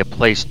might be a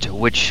place to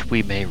which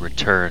we may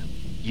return.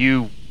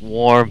 You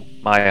warm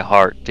my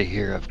heart to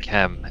hear of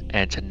Kem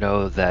and to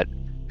know that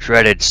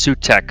dreaded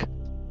Sutek,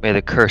 may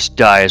the curse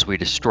die as we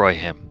destroy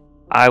him.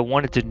 I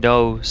wanted to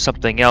know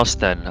something else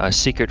then, a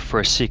secret for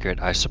a secret,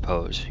 I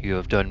suppose. You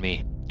have done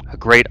me a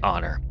great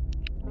honor.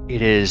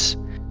 It is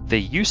the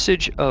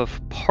usage of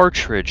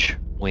partridge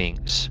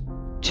wings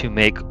to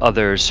make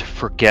others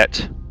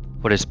forget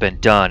what has been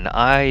done.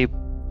 I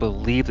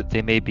believe that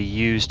they may be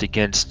used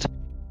against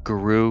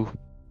Guru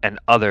and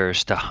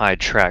others to hide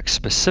tracks,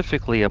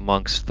 specifically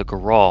amongst the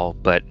Garal,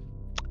 but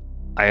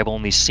I have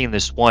only seen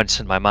this once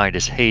and my mind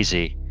is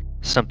hazy,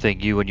 something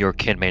you and your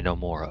kin may know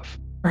more of.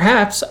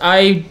 Perhaps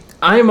I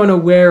am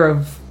unaware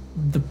of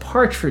the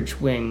partridge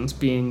wings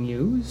being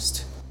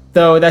used.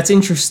 Though that's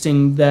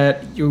interesting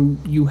that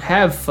you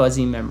have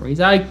fuzzy memories.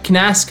 I can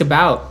ask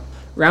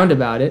round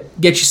about it,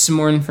 get you some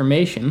more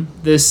information.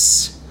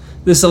 This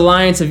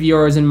alliance of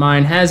yours and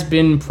mine has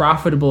been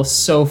profitable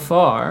so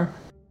far.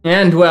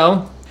 And,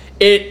 well,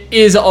 it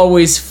is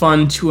always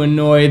fun to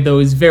annoy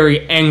those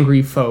very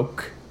angry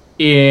folk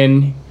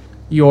in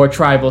your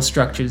tribal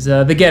structures,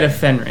 the Get of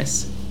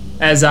Fenris.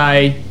 As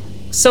I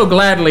so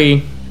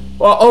gladly...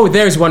 Well, oh,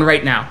 there's one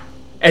right now.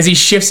 As he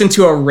shifts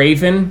into a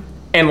raven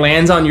and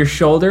lands on your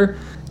shoulder,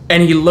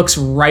 and he looks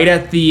right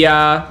at the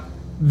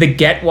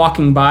Get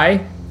walking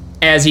by,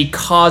 as he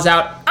calls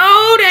out,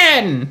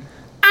 Odin!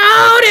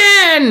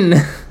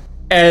 Odin!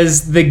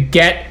 As the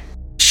Get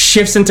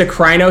shifts into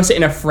Krynos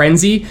in a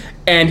frenzy,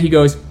 and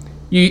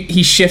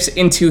he shifts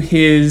into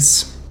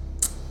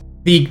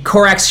the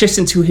Korax shifts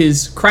into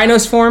his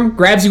Krynos form,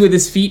 grabs you with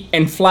his feet,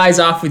 and flies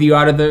off with you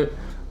out of the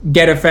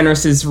Get of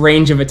Fenris's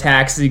range of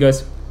attacks. As he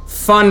goes,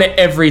 fun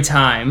every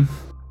time.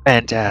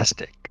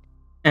 Fantastic.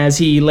 As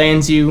he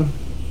lands you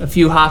a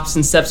few hops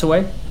and steps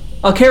away.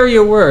 I'll carry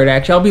your word,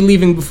 actually. I'll be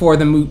leaving before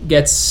the moot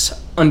gets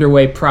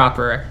underway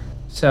proper.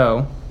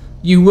 So,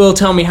 you will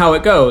tell me how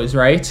it goes,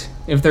 right?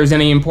 If there's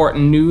any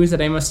important news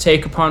that I must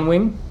take upon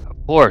wing?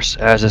 Of course,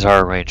 as is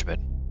our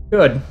arrangement.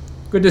 Good.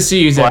 Good to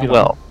see you, Zebulon.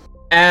 Well.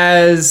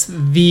 As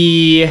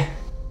the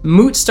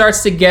moot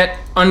starts to get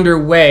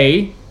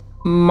underway,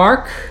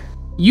 Mark,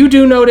 you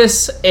do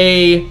notice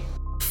a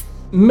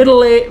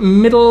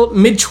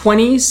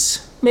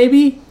mid-20s,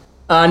 maybe?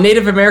 A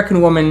Native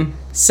American woman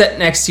set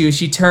next to you.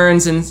 She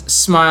turns and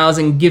smiles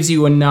and gives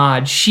you a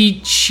nod.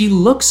 She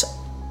looks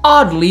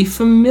oddly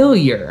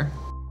familiar.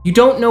 You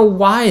don't know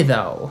why,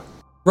 though.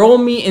 Roll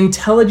me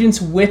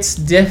Intelligence Wits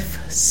Diff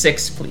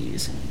 6,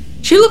 please.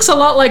 She looks a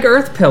lot like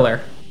Earth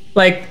Pillar.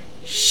 Like,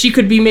 she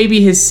could be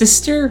maybe his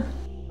sister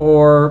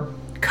or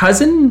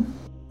cousin?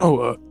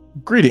 Oh,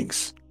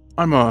 greetings.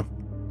 I'm,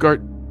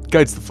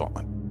 Guides the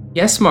Fallen.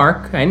 Yes,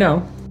 Mark, I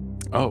know.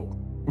 Oh.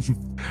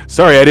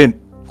 Sorry, I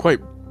didn't quite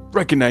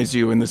recognize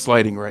you in this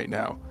lighting right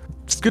now.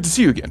 It's good to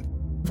see you again.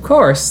 Of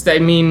course. I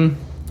mean,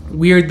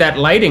 weird that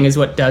lighting is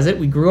what does it.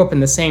 We grew up in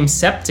the same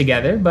sept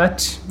together,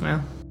 but,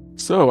 well.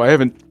 So, I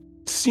haven't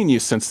seen you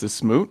since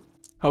this moot.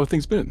 How have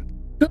things been?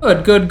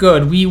 Good.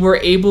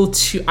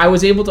 I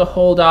was able to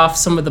hold off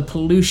some of the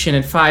pollution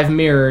at Five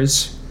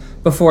Mirrors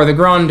before the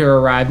Gronder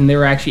arrived, and they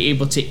were actually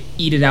able to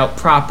eat it out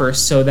proper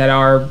so that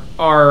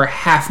our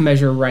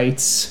half-measure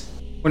rights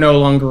were no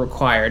longer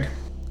required.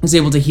 I was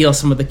able to heal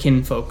some of the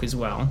kinfolk as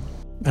well.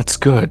 That's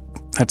good.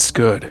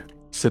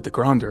 Said the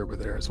Gronder over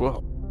there as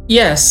well.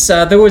 Yes,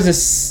 there was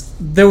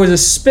a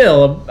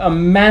spill, a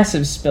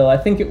massive spill. I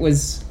think it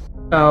was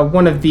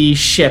one of the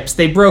ships.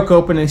 They broke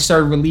open and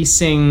started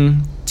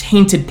releasing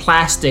tainted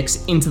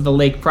plastics into the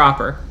lake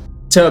proper.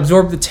 To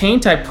absorb the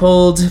taint, I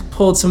pulled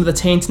some of the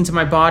taint into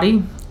my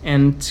body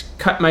and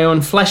cut my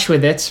own flesh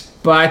with it,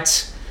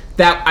 but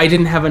that I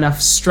didn't have enough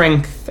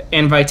strength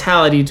and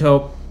vitality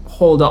to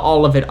hold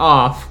all of it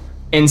off.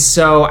 And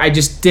so I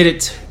just did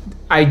it.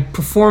 I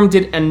performed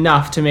it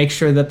enough to make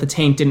sure that the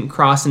taint didn't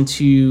cross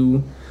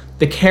into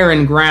the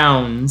Karen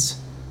grounds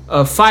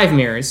of Five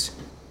Mirrors.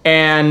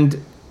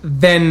 And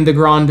then the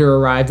Gronder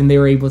arrived and they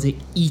were able to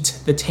eat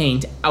the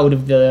taint out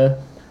of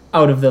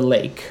the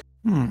lake.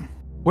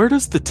 Where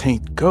does the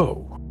taint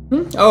go?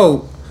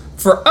 Oh,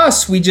 for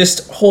us, we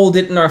just hold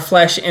it in our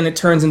flesh and it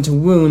turns into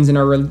wounds and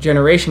our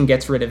regeneration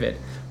gets rid of it.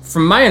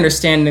 From my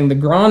understanding, the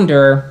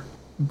Gronder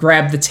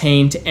grab the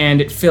taint and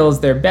it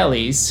fills their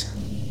bellies,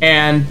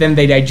 and then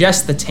they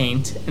digest the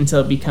taint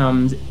until it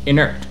becomes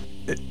inert.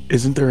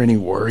 Isn't there any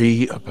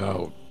worry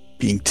about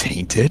being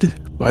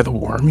tainted by the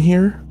worm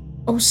here?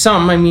 Oh,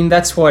 some. I mean,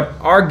 that's what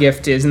our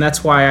gift is, and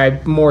that's why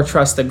I more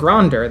trust the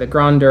Gronder. The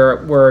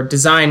Gronder were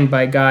designed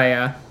by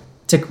Gaia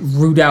to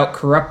root out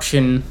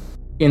corruption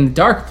in the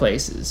dark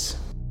places.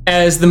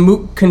 As the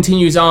moot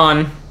continues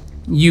on,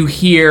 you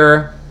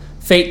hear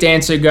Fate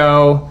Dancer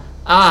go,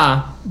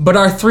 but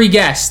our three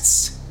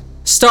guests,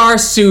 Star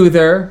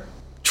Soother,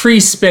 Tree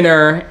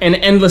Spinner, and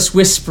Endless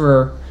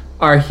Whisperer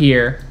are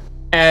here.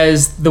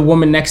 As the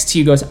woman next to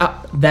you goes,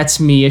 that's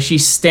me. As she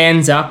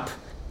stands up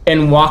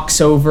and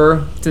walks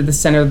over to the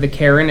center of the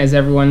cairn as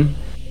everyone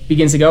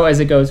begins to go, as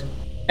she goes,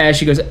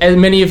 as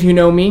many of you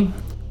know me,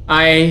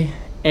 I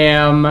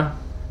am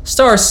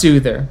Star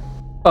Soother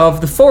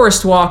of the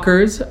Forest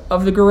Walkers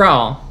of the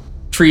Goral.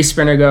 Tree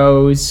Spinner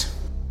goes,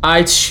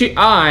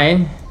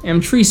 I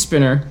am Tree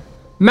Spinner,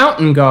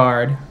 Mountain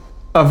Guard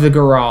of the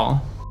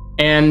Goral.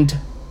 And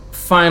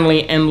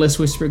finally, Endless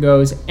Whisper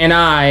goes, and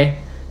I,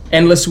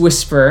 Endless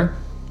Whisper,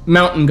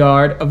 Mountain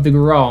Guard of the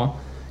Goral.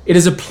 It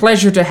is a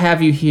pleasure to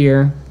have you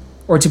here,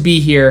 or to be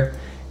here,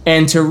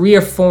 and to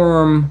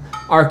reaffirm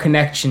our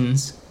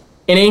connections.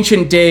 In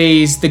ancient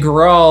days, the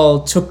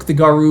Goral took the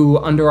Garou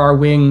under our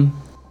wing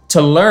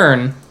to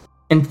learn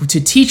and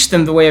to teach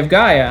them the way of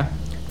Gaia,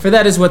 for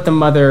that is what the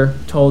mother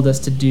told us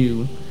to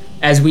do,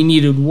 as we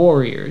needed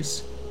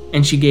warriors,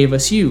 and she gave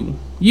us you,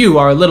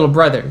 our little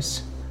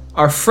brothers,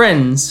 our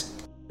friends.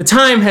 The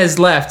time has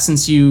left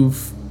since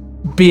you've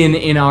been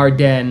in our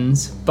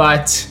dens,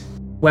 but,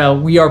 well,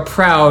 we are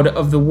proud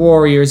of the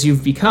warriors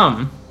you've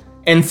become.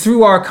 And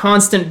through our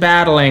constant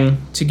battling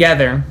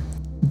together,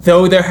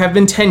 though there have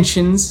been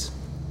tensions,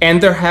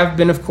 and there have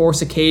been, of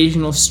course,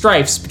 occasional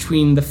strifes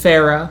between the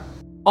Fera,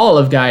 all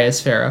of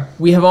Gaia's Fera,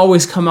 we have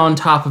always come on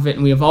top of it,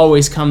 and we have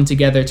always come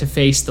together to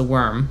face the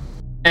worm.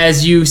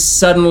 As you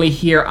suddenly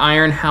hear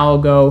Iron Howl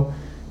go,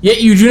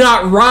 yet you do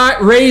not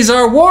raise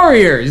our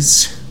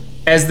warriors!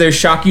 As there's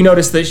shock, you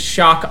notice the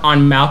shock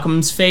on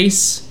Malcolm's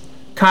face,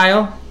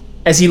 Kyle,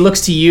 as he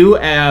looks to you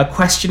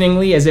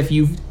questioningly, as if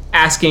you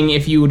asking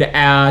if you would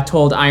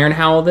told Iron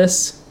Howl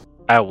this.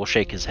 I will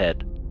shake his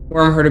head.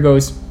 Wormherder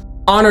goes,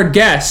 honored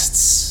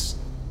guests,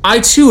 I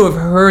too have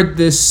heard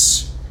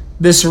this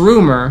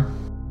rumor.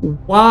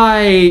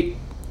 Why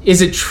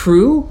is it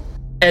true?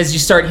 As you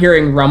start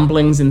hearing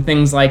rumblings and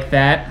things like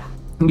that,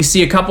 you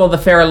see a couple of the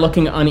Fera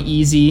looking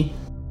uneasy,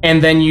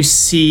 and then you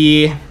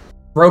see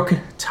Broke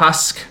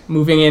Tusk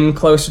moving in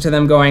closer to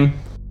them going,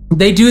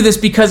 they do this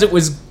because it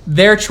was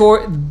their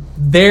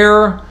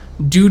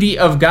duty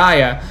of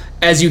Gaia.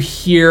 As you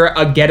hear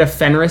a Geta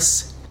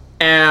Fenris,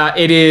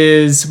 it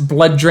is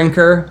Blood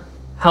Drinker,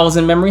 Hell's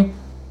in Memory.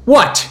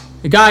 What?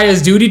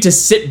 Gaia's duty to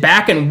sit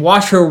back and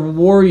watch her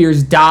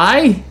warriors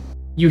die?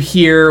 You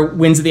hear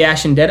Winds of the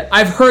Ashen Dead.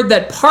 I've heard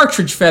that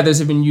partridge feathers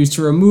have been used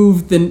to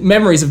remove the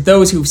memories of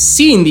those who've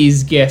seen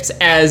these gifts.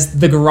 As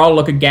the Goral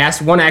look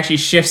aghast, one actually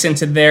shifts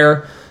into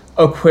their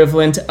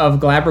equivalent of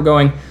Glabber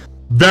going,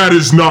 that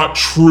is not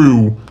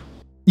true.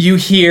 You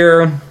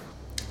hear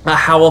a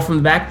howl from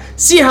the back.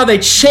 See how they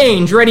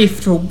change, ready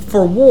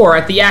for war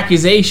at the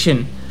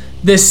accusation.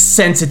 This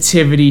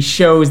sensitivity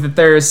shows that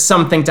there is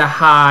something to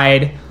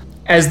hide,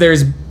 as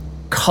there's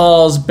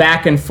calls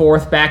back and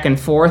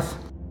forth,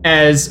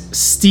 as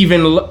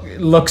Steven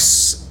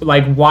looks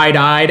like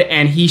wide-eyed,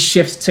 and he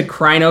shifts to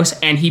Krynos,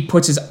 and he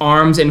puts his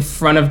arms in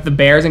front of the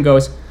bears and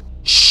goes,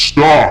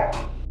 stop!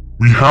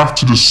 We have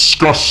to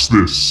discuss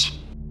this.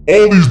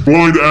 All these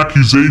blind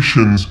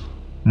accusations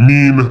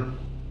mean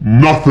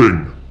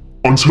nothing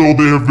until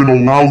they have been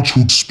allowed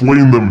to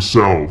explain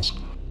themselves.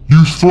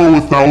 You throw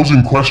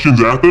 1,000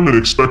 questions at them and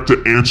expect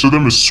to answer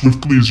them as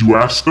swiftly as you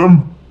ask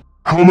them?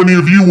 How many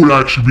of you would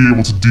actually be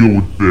able to deal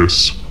with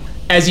this?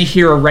 As you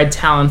hear a red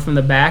talon from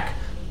the back,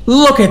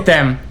 look at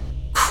them!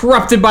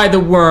 Corrupted by the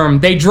worm,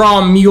 they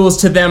draw mules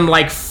to them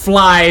like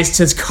flies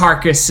to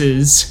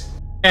carcasses.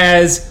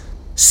 As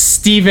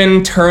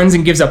Steven turns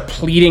and gives a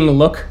pleading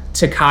look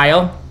to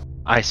Kyle.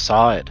 I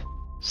saw it,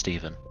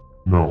 Steven.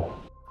 No.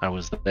 I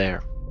was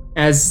there.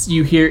 As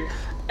you hear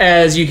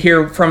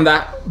from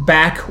that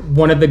back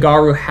one of the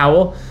Garou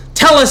howl,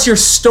 tell us your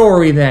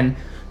story then.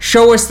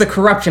 Show us the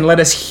corruption. Let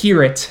us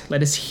hear it.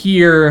 Let us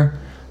hear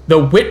the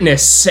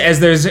witness as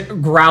there's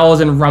growls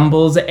and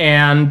rumbles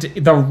and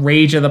the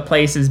rage of the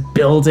place is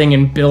building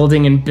and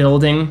building and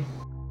building.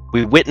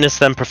 We witnessed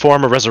them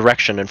perform a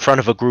resurrection in front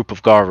of a group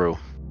of Garou,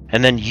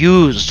 and then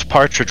used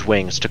partridge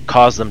wings to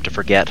cause them to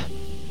forget.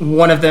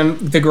 One of them,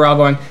 the Goral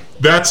going,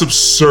 that's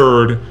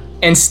absurd.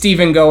 And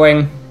Steven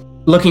going,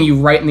 looking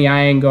you right in the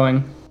eye and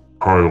going,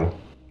 Kyle,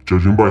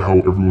 judging by how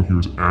everyone here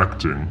is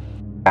acting,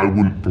 I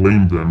wouldn't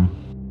blame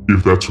them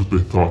if that's what they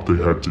thought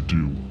they had to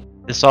do.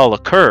 This all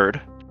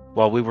occurred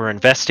while we were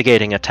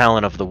investigating a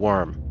talon of the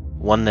worm,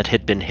 one that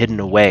had been hidden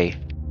away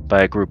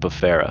by a group of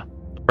Fera.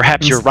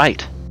 Perhaps you're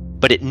right,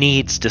 but it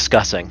needs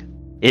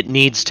discussing. It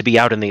needs to be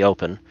out in the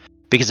open,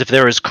 because if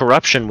there is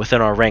corruption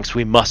within our ranks,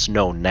 we must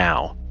know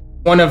now.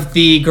 One of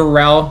the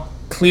Goral,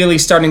 clearly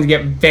starting to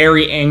get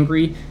very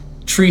angry,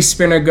 Tree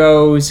Spinner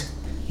goes,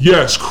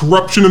 yes,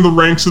 corruption in the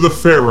ranks of the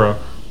Fera.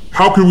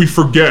 How could we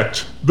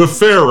forget the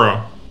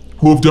Fera,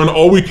 who have done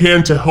all we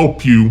can to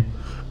help you,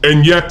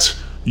 and yet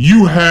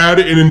you had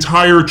an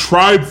entire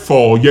tribe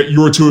fall, yet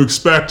you are to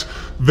expect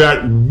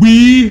that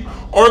we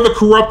are the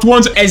corrupt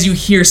ones? As you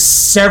hear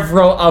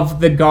several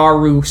of the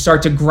Garou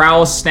start to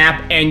growl,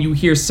 snap, and you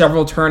hear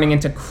several turning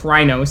into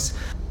Krynos,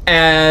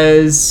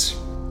 as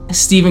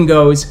Steven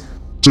goes,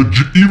 so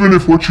even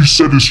if what you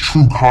said is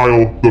true,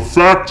 Kyle, the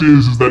fact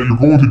is that you're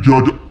going to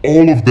judge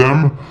all of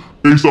them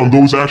based on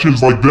those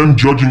actions, like them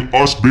judging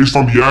us based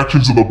on the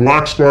actions of the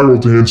Black Spiral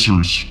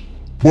dancers.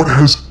 What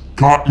has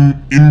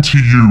gotten into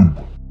you?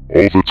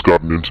 All that's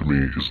gotten into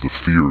me is the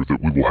fear that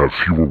we will have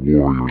fewer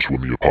warriors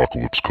when the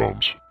apocalypse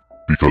comes.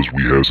 because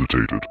we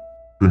hesitated.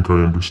 I think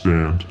I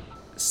understand.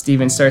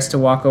 Steven starts to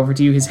walk over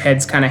to you, his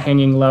head's kind of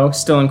hanging low,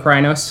 still in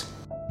Krynos.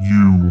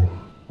 You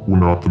were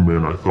not the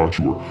man I thought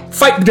you were.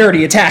 Fight the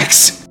dirty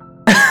attacks!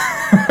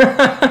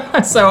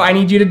 So I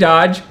need you to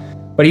dodge,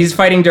 but he's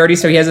fighting dirty,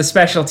 so he has a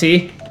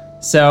specialty.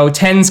 So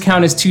 10s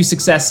count as 2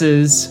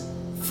 successes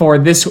for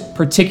this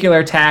particular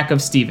attack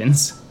of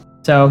Steven's.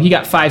 So he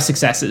got 5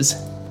 successes.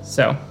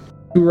 So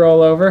 2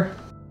 roll over.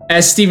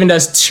 As Steven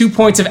does 2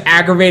 points of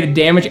aggravated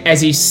damage as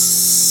he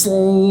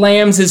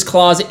slams his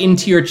claws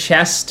into your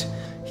chest.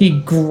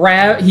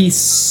 He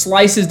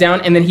slices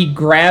down and then he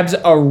grabs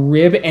a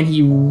rib and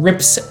he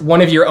rips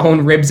one of your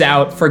own ribs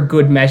out for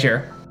good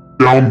measure.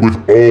 Down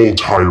with all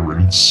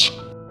tyrants.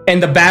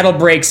 And the battle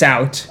breaks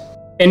out.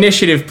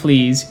 Initiative,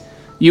 please.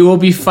 You will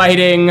be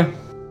fighting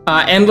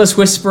Endless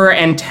Whisper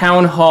and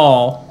Town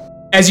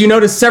Hall. As you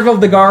notice, several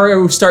of the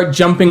Garu start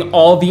jumping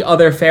all the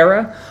other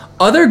Farah.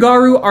 Other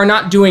Garu are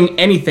not doing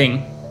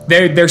anything.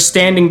 They're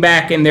standing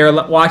back and they're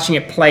watching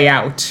it play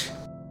out.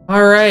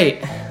 All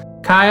right.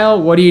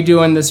 Kyle, what are you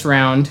doing this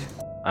round?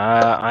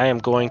 I am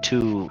going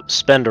to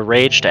spend a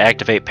rage to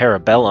activate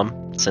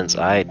Parabellum, since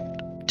I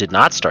did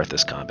not start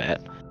this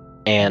combat.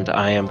 And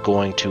I am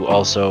going to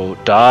also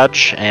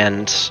dodge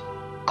and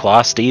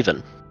claw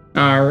Steven.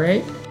 All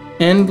right.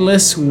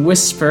 Endless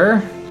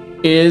Whisper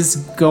is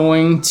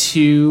going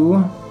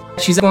to...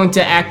 She's going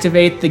to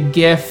activate the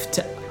gift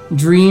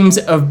Dreams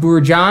of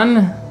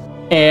Burjan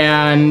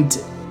and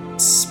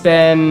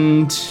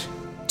spend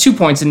 2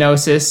 points of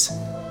Gnosis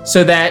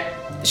so that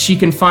she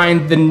can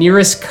find the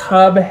nearest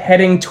cub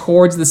heading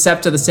towards the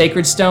Sept of the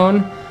Sacred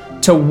Stone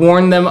to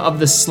warn them of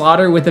the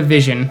slaughter with a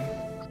vision,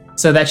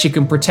 so that she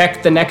can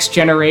protect the next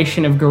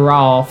generation of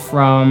Garal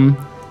from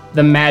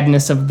the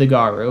madness of the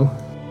Garu.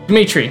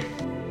 Dimitri.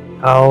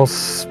 I'll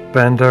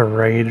spend a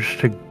rage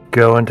to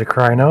go into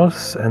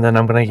Krynos, and then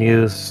I'm going to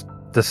use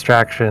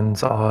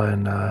distractions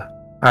on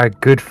our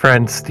good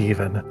friend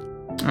Steven.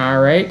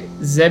 All right.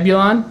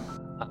 Zebulon.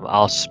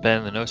 I'll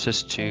spend the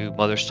Gnosis to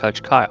Mother's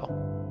Touch Kyle.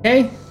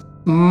 Okay.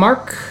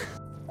 Mark.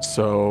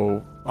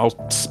 So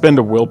I'll spend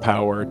a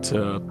willpower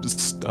to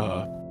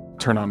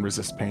turn on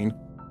Resist Pain.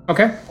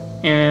 Okay.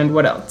 And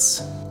what else?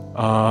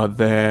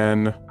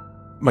 Then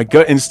my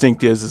gut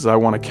instinct is I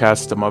want to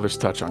cast a Mother's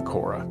Touch on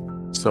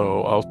Korra.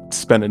 So I'll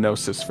spend a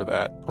Gnosis for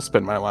that. I'll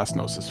spend my last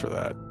Gnosis for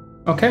that.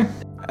 Okay.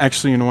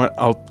 Actually, you know what?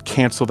 I'll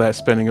cancel that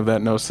spending of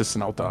that Gnosis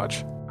and I'll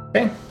dodge.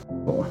 Okay.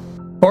 Cool.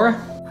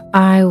 Korra.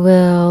 I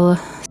will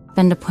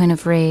spend a point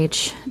of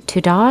rage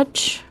to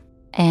dodge,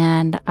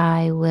 and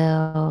I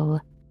will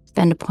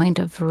spend a point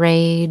of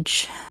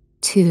rage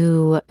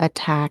to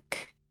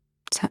attack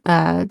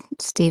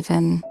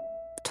Steven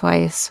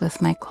twice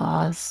with my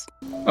claws.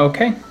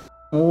 Okay.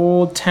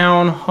 Old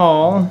Town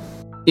Hall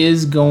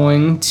is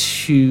going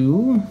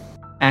to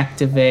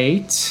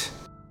activate.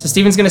 So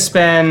Steven's going to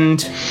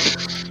spend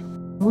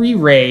 3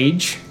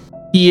 rage.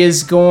 He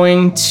is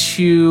going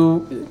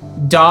to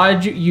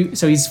dodge you.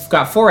 So he's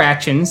got 4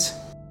 actions.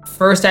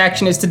 First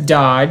action is to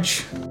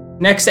dodge.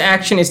 Next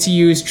action is to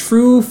use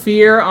True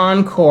Fear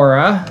on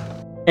Korra.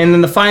 And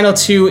then the final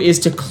 2 is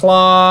to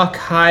claw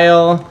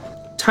Kyle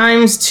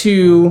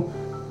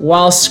 ×2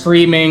 while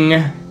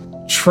screaming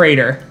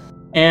traitor.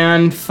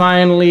 And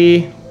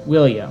finally,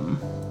 William.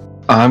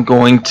 I'm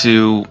going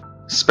to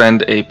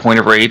spend a point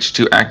of rage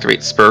to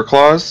activate Spur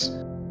Claws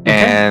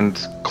and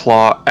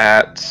claw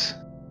at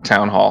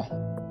Town Hall.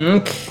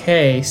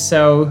 Okay,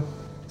 so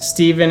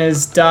Steven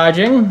is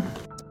dodging.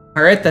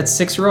 All right, that's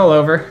 6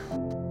 rollover.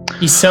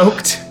 He's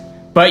soaked,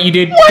 but you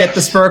did get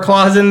the Spur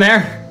Claws in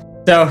there.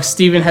 So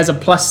Steven has a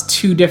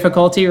 +2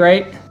 difficulty,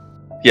 right?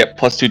 Yep,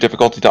 +2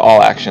 difficulty to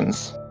all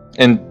actions,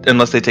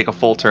 unless they take a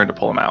full turn to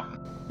pull them out.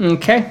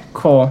 Okay,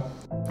 cool.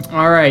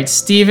 All right,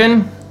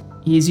 Steven,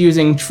 he's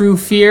using True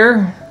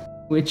Fear,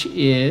 which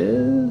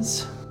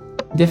is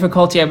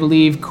difficulty, I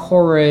believe,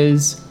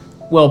 Korra's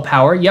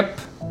willpower. Yep.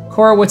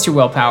 Korra, what's your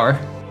willpower?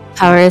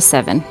 Power is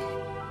 7.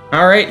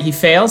 All right, he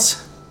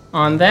fails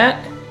on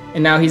that,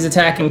 and now he's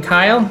attacking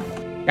Kyle.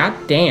 God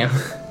damn.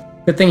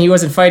 Good thing he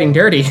wasn't fighting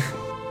dirty.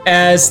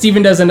 As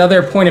Steven does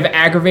another point of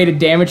aggravated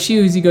damage to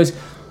you, as he goes,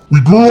 We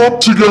grew up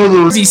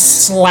together! as he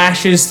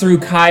slashes through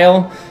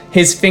Kyle,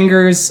 his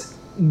fingers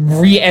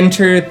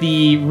re-enter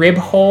the rib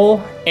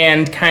hole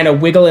and kind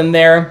of wiggle in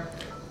there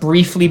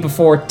briefly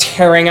before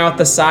tearing out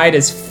the side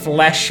as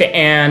flesh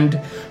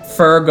and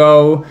fur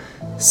go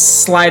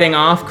sliding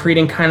off,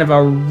 creating kind of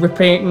a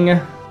ripping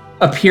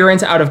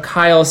appearance out of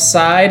Kyle's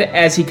side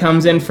as he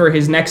comes in for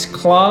his next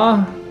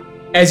claw.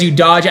 As you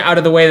dodge out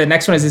of the way, the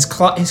next one is his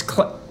claw.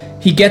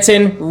 He gets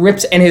in,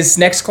 rips, and his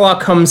next claw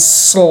comes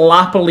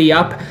sloppily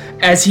up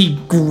as he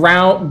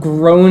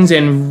groans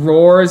and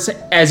roars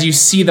as you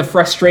see the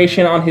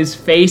frustration on his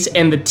face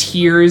and the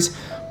tears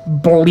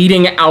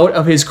bleeding out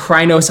of his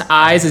Krynos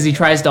eyes as he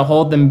tries to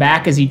hold them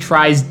back, as he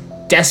tries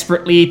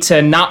desperately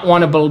to not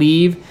want to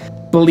believe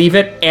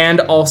it,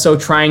 and also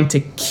trying to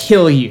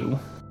kill you.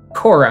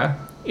 Korra,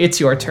 it's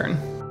your turn.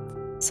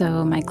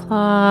 So my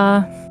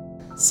claw.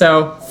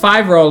 So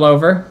 5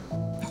 rollover.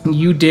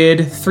 you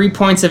did 3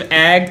 points of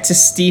ag to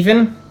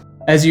Steven.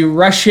 As you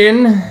rush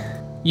in,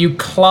 you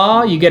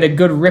claw, you get a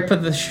good rip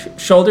of the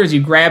shoulders,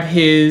 you grab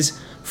his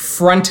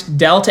front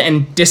delt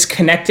and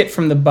disconnect it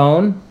from the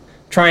bone,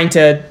 trying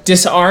to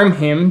disarm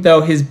him,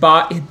 though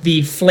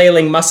the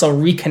flailing muscle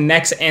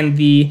reconnects and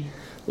the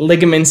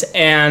ligaments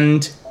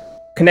and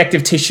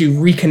connective tissue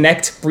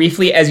reconnect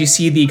briefly as you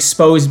see the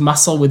exposed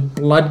muscle with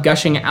blood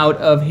gushing out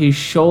of his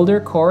shoulder.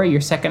 Corey,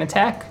 your second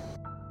attack.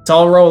 It's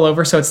all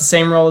rollover, so it's the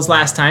same roll as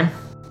last time.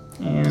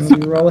 And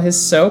we roll his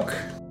soak.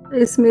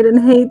 This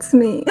maiden hates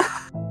me.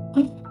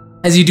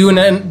 As you do an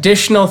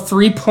additional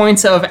 3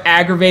 points of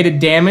aggravated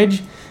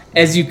damage,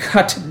 as you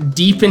cut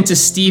deep into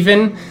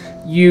Steven,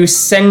 you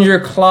send your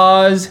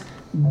claws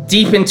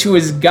deep into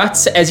his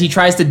guts as he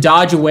tries to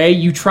dodge away.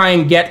 You try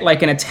and get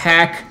like an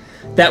attack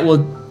that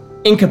will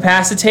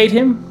incapacitate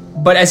him,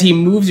 but as he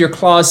moves, your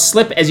claws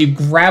slip as you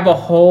grab a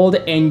hold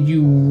and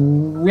you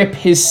rip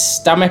his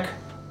stomach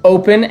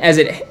open as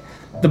the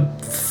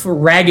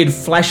ragged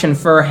flesh and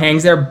fur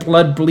hangs there,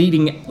 blood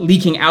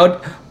leaking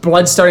out,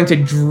 blood starting to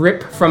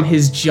drip from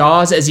his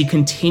jaws as he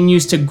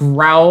continues to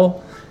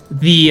growl,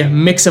 the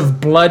mix of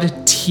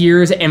blood,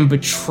 tears, and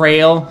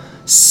betrayal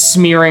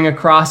smearing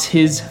across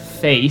his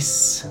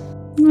face.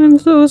 I'm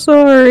so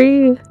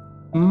sorry.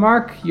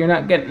 Mark, you're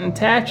not getting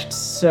attached,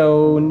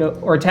 so no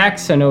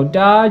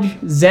dodge.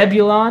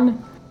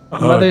 Zebulon,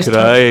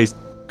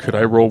 could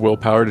I roll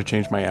willpower to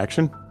change my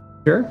action?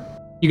 Sure.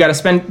 You gotta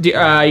spend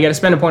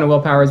a point of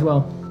willpower as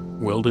well.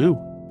 Will do.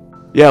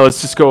 Yeah,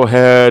 let's just go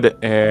ahead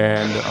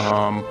and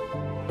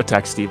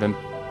attack Steven.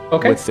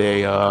 Okay. With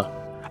a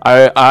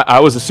I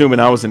was assuming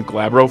I was in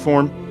Glabro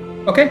form.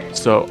 Okay.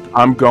 So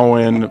I'm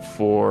going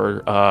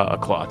for a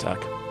claw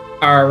attack.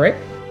 All right.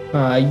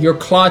 Your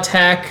claw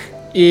attack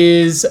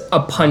is a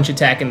punch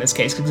attack in this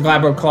case, because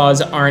Glabro claws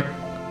aren't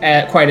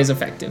quite as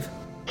effective.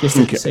 Just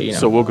so you know.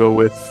 So we'll go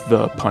with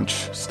the punch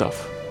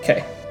stuff.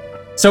 Okay.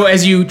 So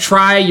as you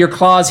try, your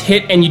claws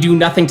hit and you do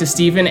nothing to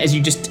Steven, as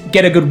you just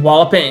get a good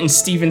wallop in, and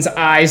Steven's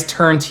eyes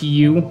turn to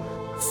you,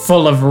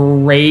 full of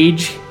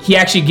rage. He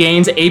actually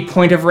gains 8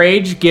 points of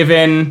rage,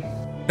 given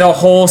the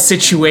whole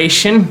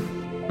situation.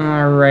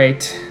 All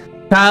right.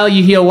 Kyle,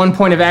 you heal 1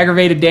 point of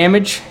aggravated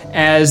damage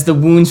as the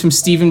wounds from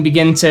Steven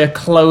begin to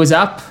close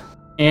up.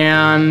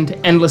 And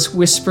Endless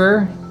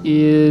Whisper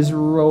is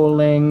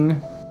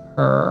rolling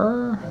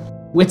her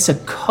Wits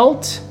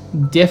Occult,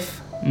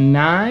 Diff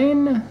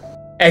 9.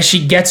 As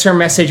she gets her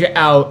message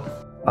out.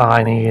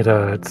 I need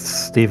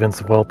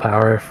Steven's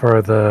willpower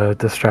for the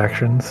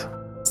distractions.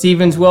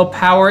 Steven's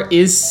willpower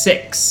is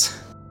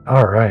 6.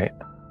 All right.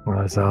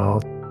 So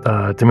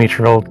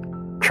Dimitri will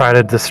try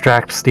to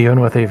distract Steven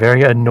with a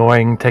very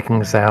annoying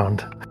ticking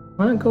sound.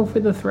 Why not go for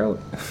the throat?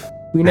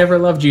 We never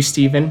loved you,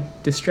 Steven.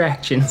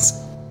 Distractions.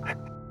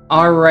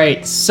 All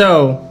right,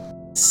 so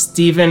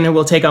Steven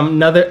will take a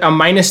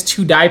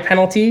 -2 die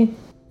penalty.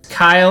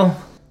 Kyle,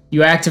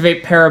 you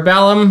activate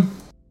Parabellum.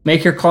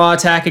 Make your claw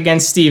attack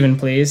against Steven,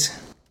 please.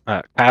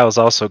 Kyle's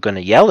also going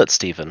to yell at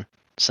Steven,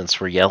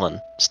 since we're yelling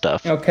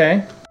stuff.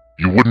 Okay.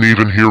 You wouldn't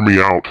even hear me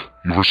out.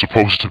 You were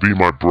supposed to be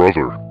my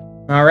brother.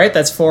 All right,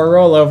 that's 4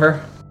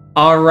 rollover.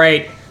 All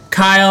right,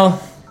 Kyle,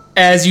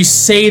 as you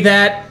say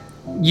that,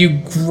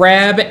 you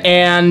grab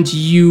and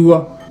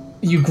you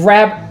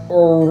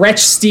wrench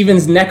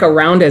Steven's neck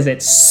around as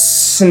it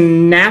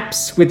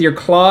snaps with your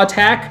claw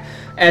attack,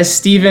 as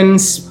Steven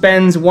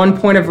spends 1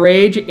 point of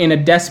rage in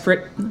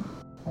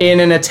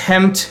an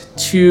attempt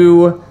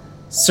to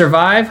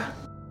survive.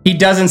 He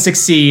doesn't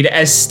succeed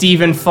as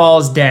Steven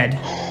falls dead.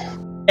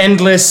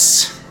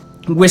 Endless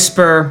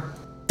Whisper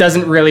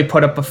doesn't really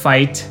put up a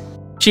fight.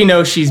 She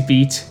knows she's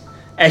beat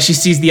as she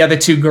sees the other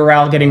two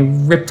Goral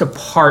getting ripped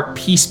apart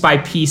piece by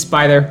piece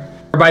by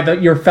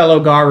your fellow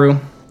Garu.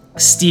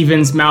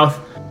 Steven's mouth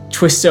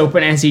twists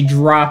open as he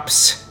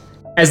drops.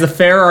 As the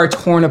Fair are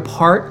torn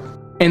apart,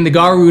 and the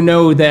Garu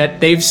know that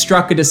they've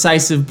struck a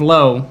decisive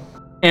blow,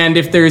 and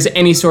if there's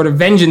any sort of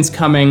vengeance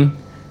coming,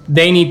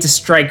 they need to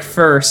strike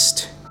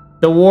first.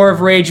 The War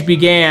of Rage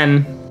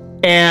began,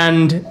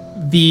 and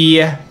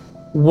the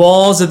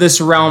walls of this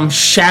realm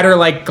shatter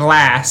like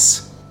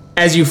glass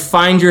as you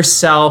find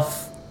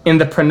yourself in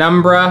the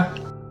penumbra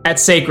at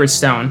Sacred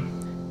Stone.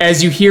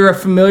 As you hear a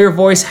familiar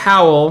voice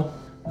howl,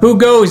 "Who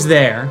goes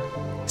there?"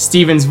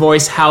 Steven's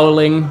voice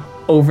howling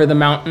over the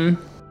mountain.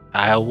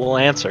 I will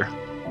answer.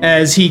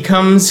 As he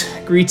comes,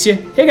 greets you.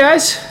 "Hey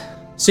guys,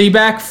 so you're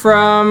back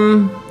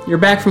from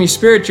your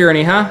spirit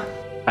journey, huh?"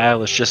 I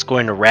was just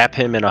going to wrap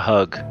him in a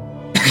hug.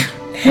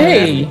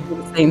 Hey!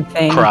 Same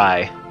thing.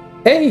 Cry.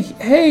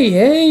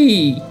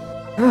 Hey!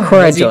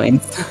 Cora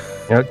joins.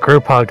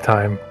 Group hug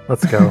time.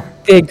 Let's go.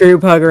 Big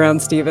group hug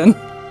around Steven.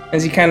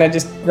 As he kind of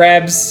just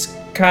grabs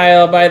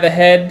Kyle by the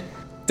head,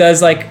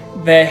 does like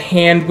the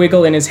hand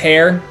wiggle in his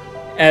hair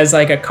as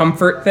like a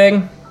comfort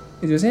thing.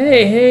 He goes,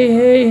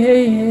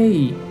 hey.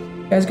 You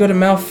guys go to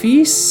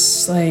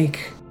Malfeast?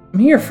 Like, I'm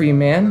here for you,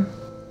 man.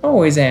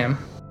 Always am.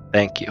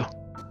 Thank you.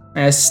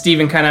 As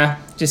Steven kind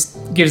of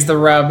just gives the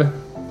rub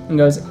and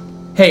goes,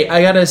 "Hey,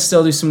 I gotta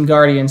still do some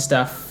Guardian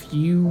stuff.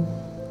 You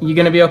You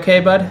gonna be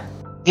okay, bud?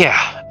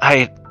 Yeah,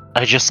 I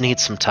just need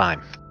some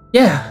time.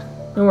 Yeah,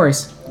 no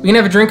worries. We can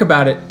have a drink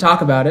about it,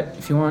 talk about it,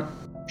 if you want.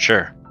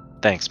 Sure.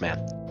 Thanks, man.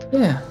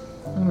 Yeah,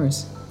 no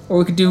worries. Or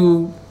we could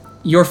do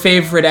your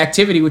favorite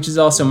activity, which is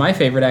also my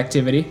favorite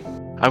activity.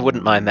 I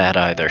wouldn't mind that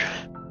either.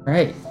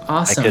 Right,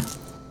 awesome. I could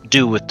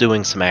do with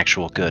doing some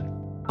actual good.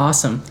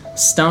 Awesome.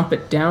 Stomp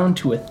it down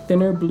to a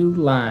thinner blue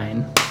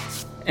line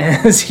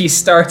as he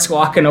starts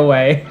walking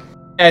away,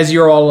 as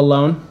you're all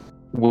alone.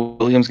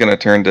 William's gonna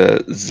turn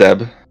to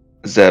Zeb.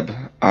 Zeb,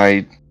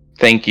 I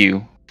thank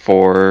you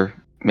for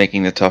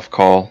making the tough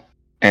call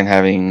and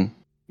having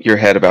your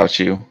head about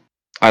you.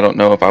 I don't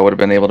know if I would have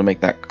been able to make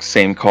that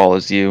same call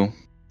as you,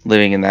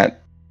 living in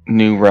that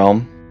new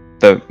realm,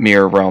 the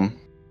mirror realm,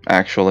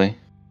 actually.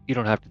 You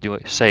don't have to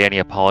say any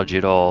apology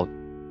at all.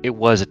 It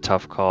was a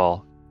tough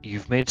call.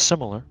 You've made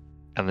similar.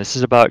 And this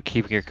is about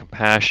keeping your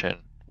compassion,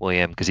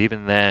 William, because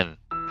even then,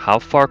 how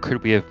far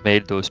could we have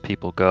made those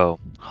people go?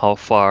 How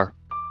far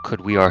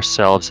could we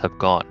ourselves have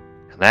gone?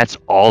 And that's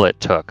all it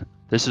took.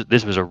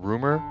 This was a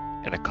rumor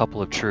and a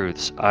couple of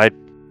truths.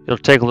 It'll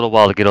take a little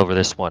while to get over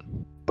this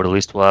one, but at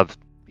least we'll have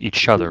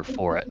each other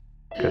for it.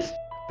 Because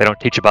they don't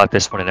teach about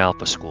this one in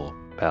Alpha School,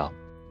 pal.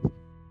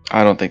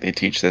 I don't think they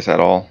teach this at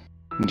all.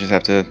 You just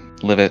have to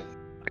live it.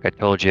 Like I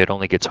told you, it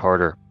only gets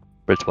harder,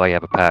 but it's why you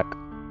have a pack.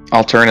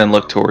 I'll turn and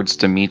look towards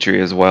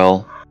Dimitri as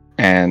well,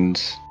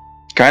 and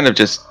kind of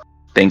just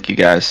thank you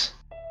guys.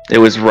 It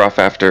was rough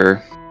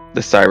after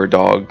the Cyber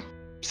Dog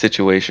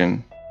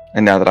situation,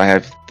 and now that I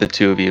have the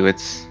two of you,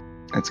 it's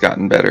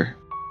gotten better.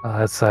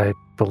 As I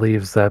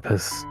believe Zeb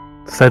has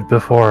said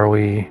before,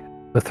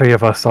 the three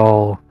of us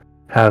all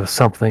have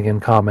something in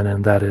common,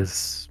 and that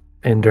is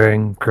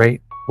enduring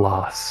great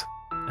loss.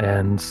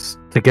 And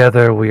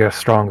together we are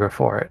stronger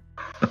for it.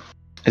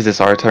 Is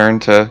this our turn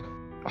to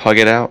hug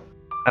it out?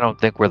 I don't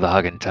think we're the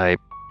hugging type.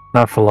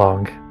 Not for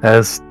long,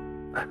 as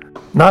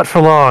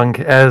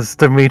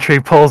Dimitri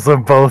pulls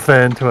them both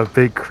into a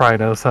big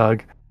Krynos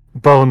hug,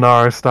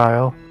 Bonar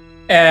style.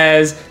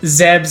 As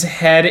Zeb's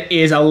head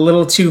is a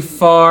little too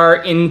far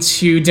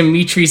into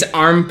Dimitri's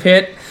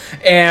armpit,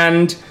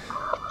 and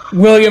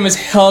William is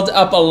held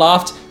up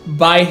aloft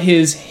by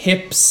his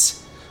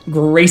hips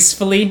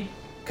gracefully,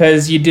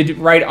 because you did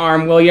right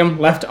arm William,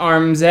 left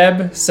arm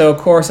Zeb, so of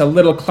course a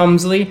little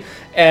clumsily,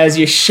 as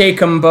you shake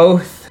them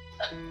both.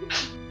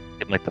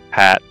 Give like the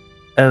pat.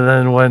 And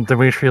then when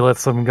Dimitri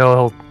lets them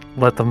go, he'll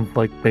let them,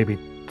 maybe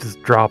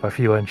just drop a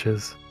few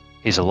inches.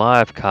 He's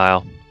alive,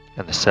 Kyle,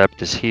 and the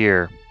Sept is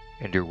here,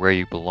 and you're where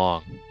you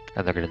belong,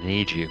 and they're gonna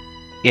need you.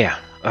 Yeah,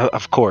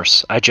 of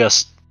course. I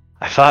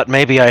thought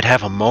maybe I'd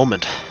have a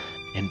moment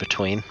in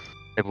between.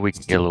 Maybe we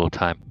can get a little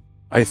time.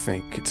 I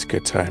think it's a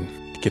good time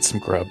to get some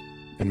grub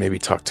and maybe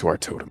talk to our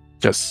totem,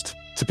 just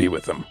to be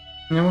with them.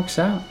 And it works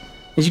out.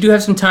 As you do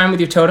have some time with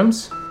your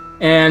totems,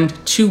 and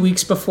 2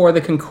 weeks before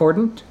the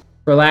Concordant,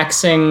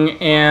 relaxing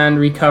and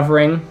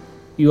recovering,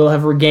 you will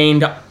have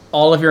regained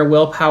all of your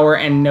willpower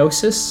and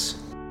gnosis.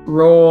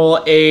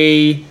 Roll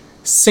a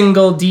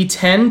single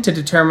d10 to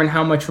determine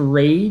how much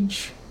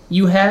rage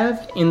you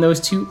have in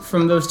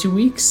from those 2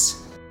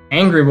 weeks.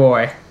 Angry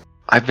boy.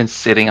 I've been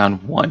sitting on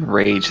one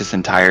rage this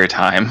entire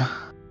time.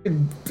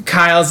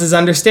 Kyle's is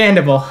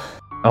understandable.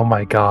 Oh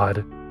my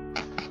god.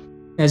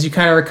 As you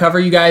kind of recover,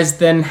 you guys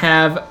then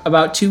have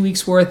about 2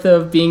 weeks worth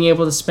of being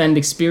able to spend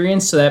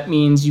experience, so that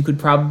means you could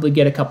probably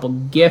get a couple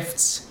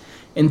gifts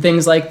and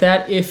things like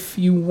that if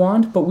you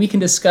want, but we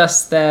can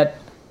discuss that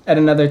at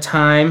another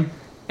time.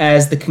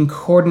 As the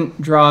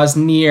Concordant draws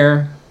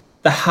near,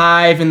 the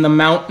hive in the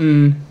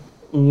mountain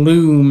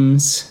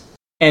looms,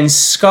 and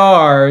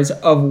scars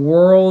of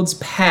worlds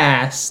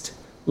past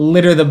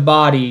litter the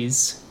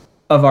bodies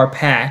of our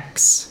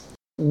packs.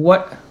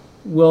 What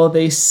will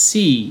they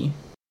see?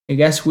 I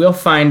guess we'll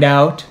find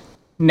out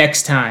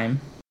next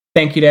time.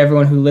 Thank you to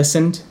everyone who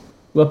listened.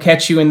 We'll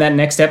catch you in that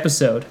next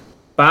episode.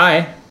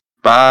 Bye.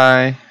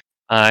 Bye.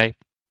 Bye.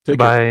 Take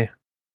care. Bye.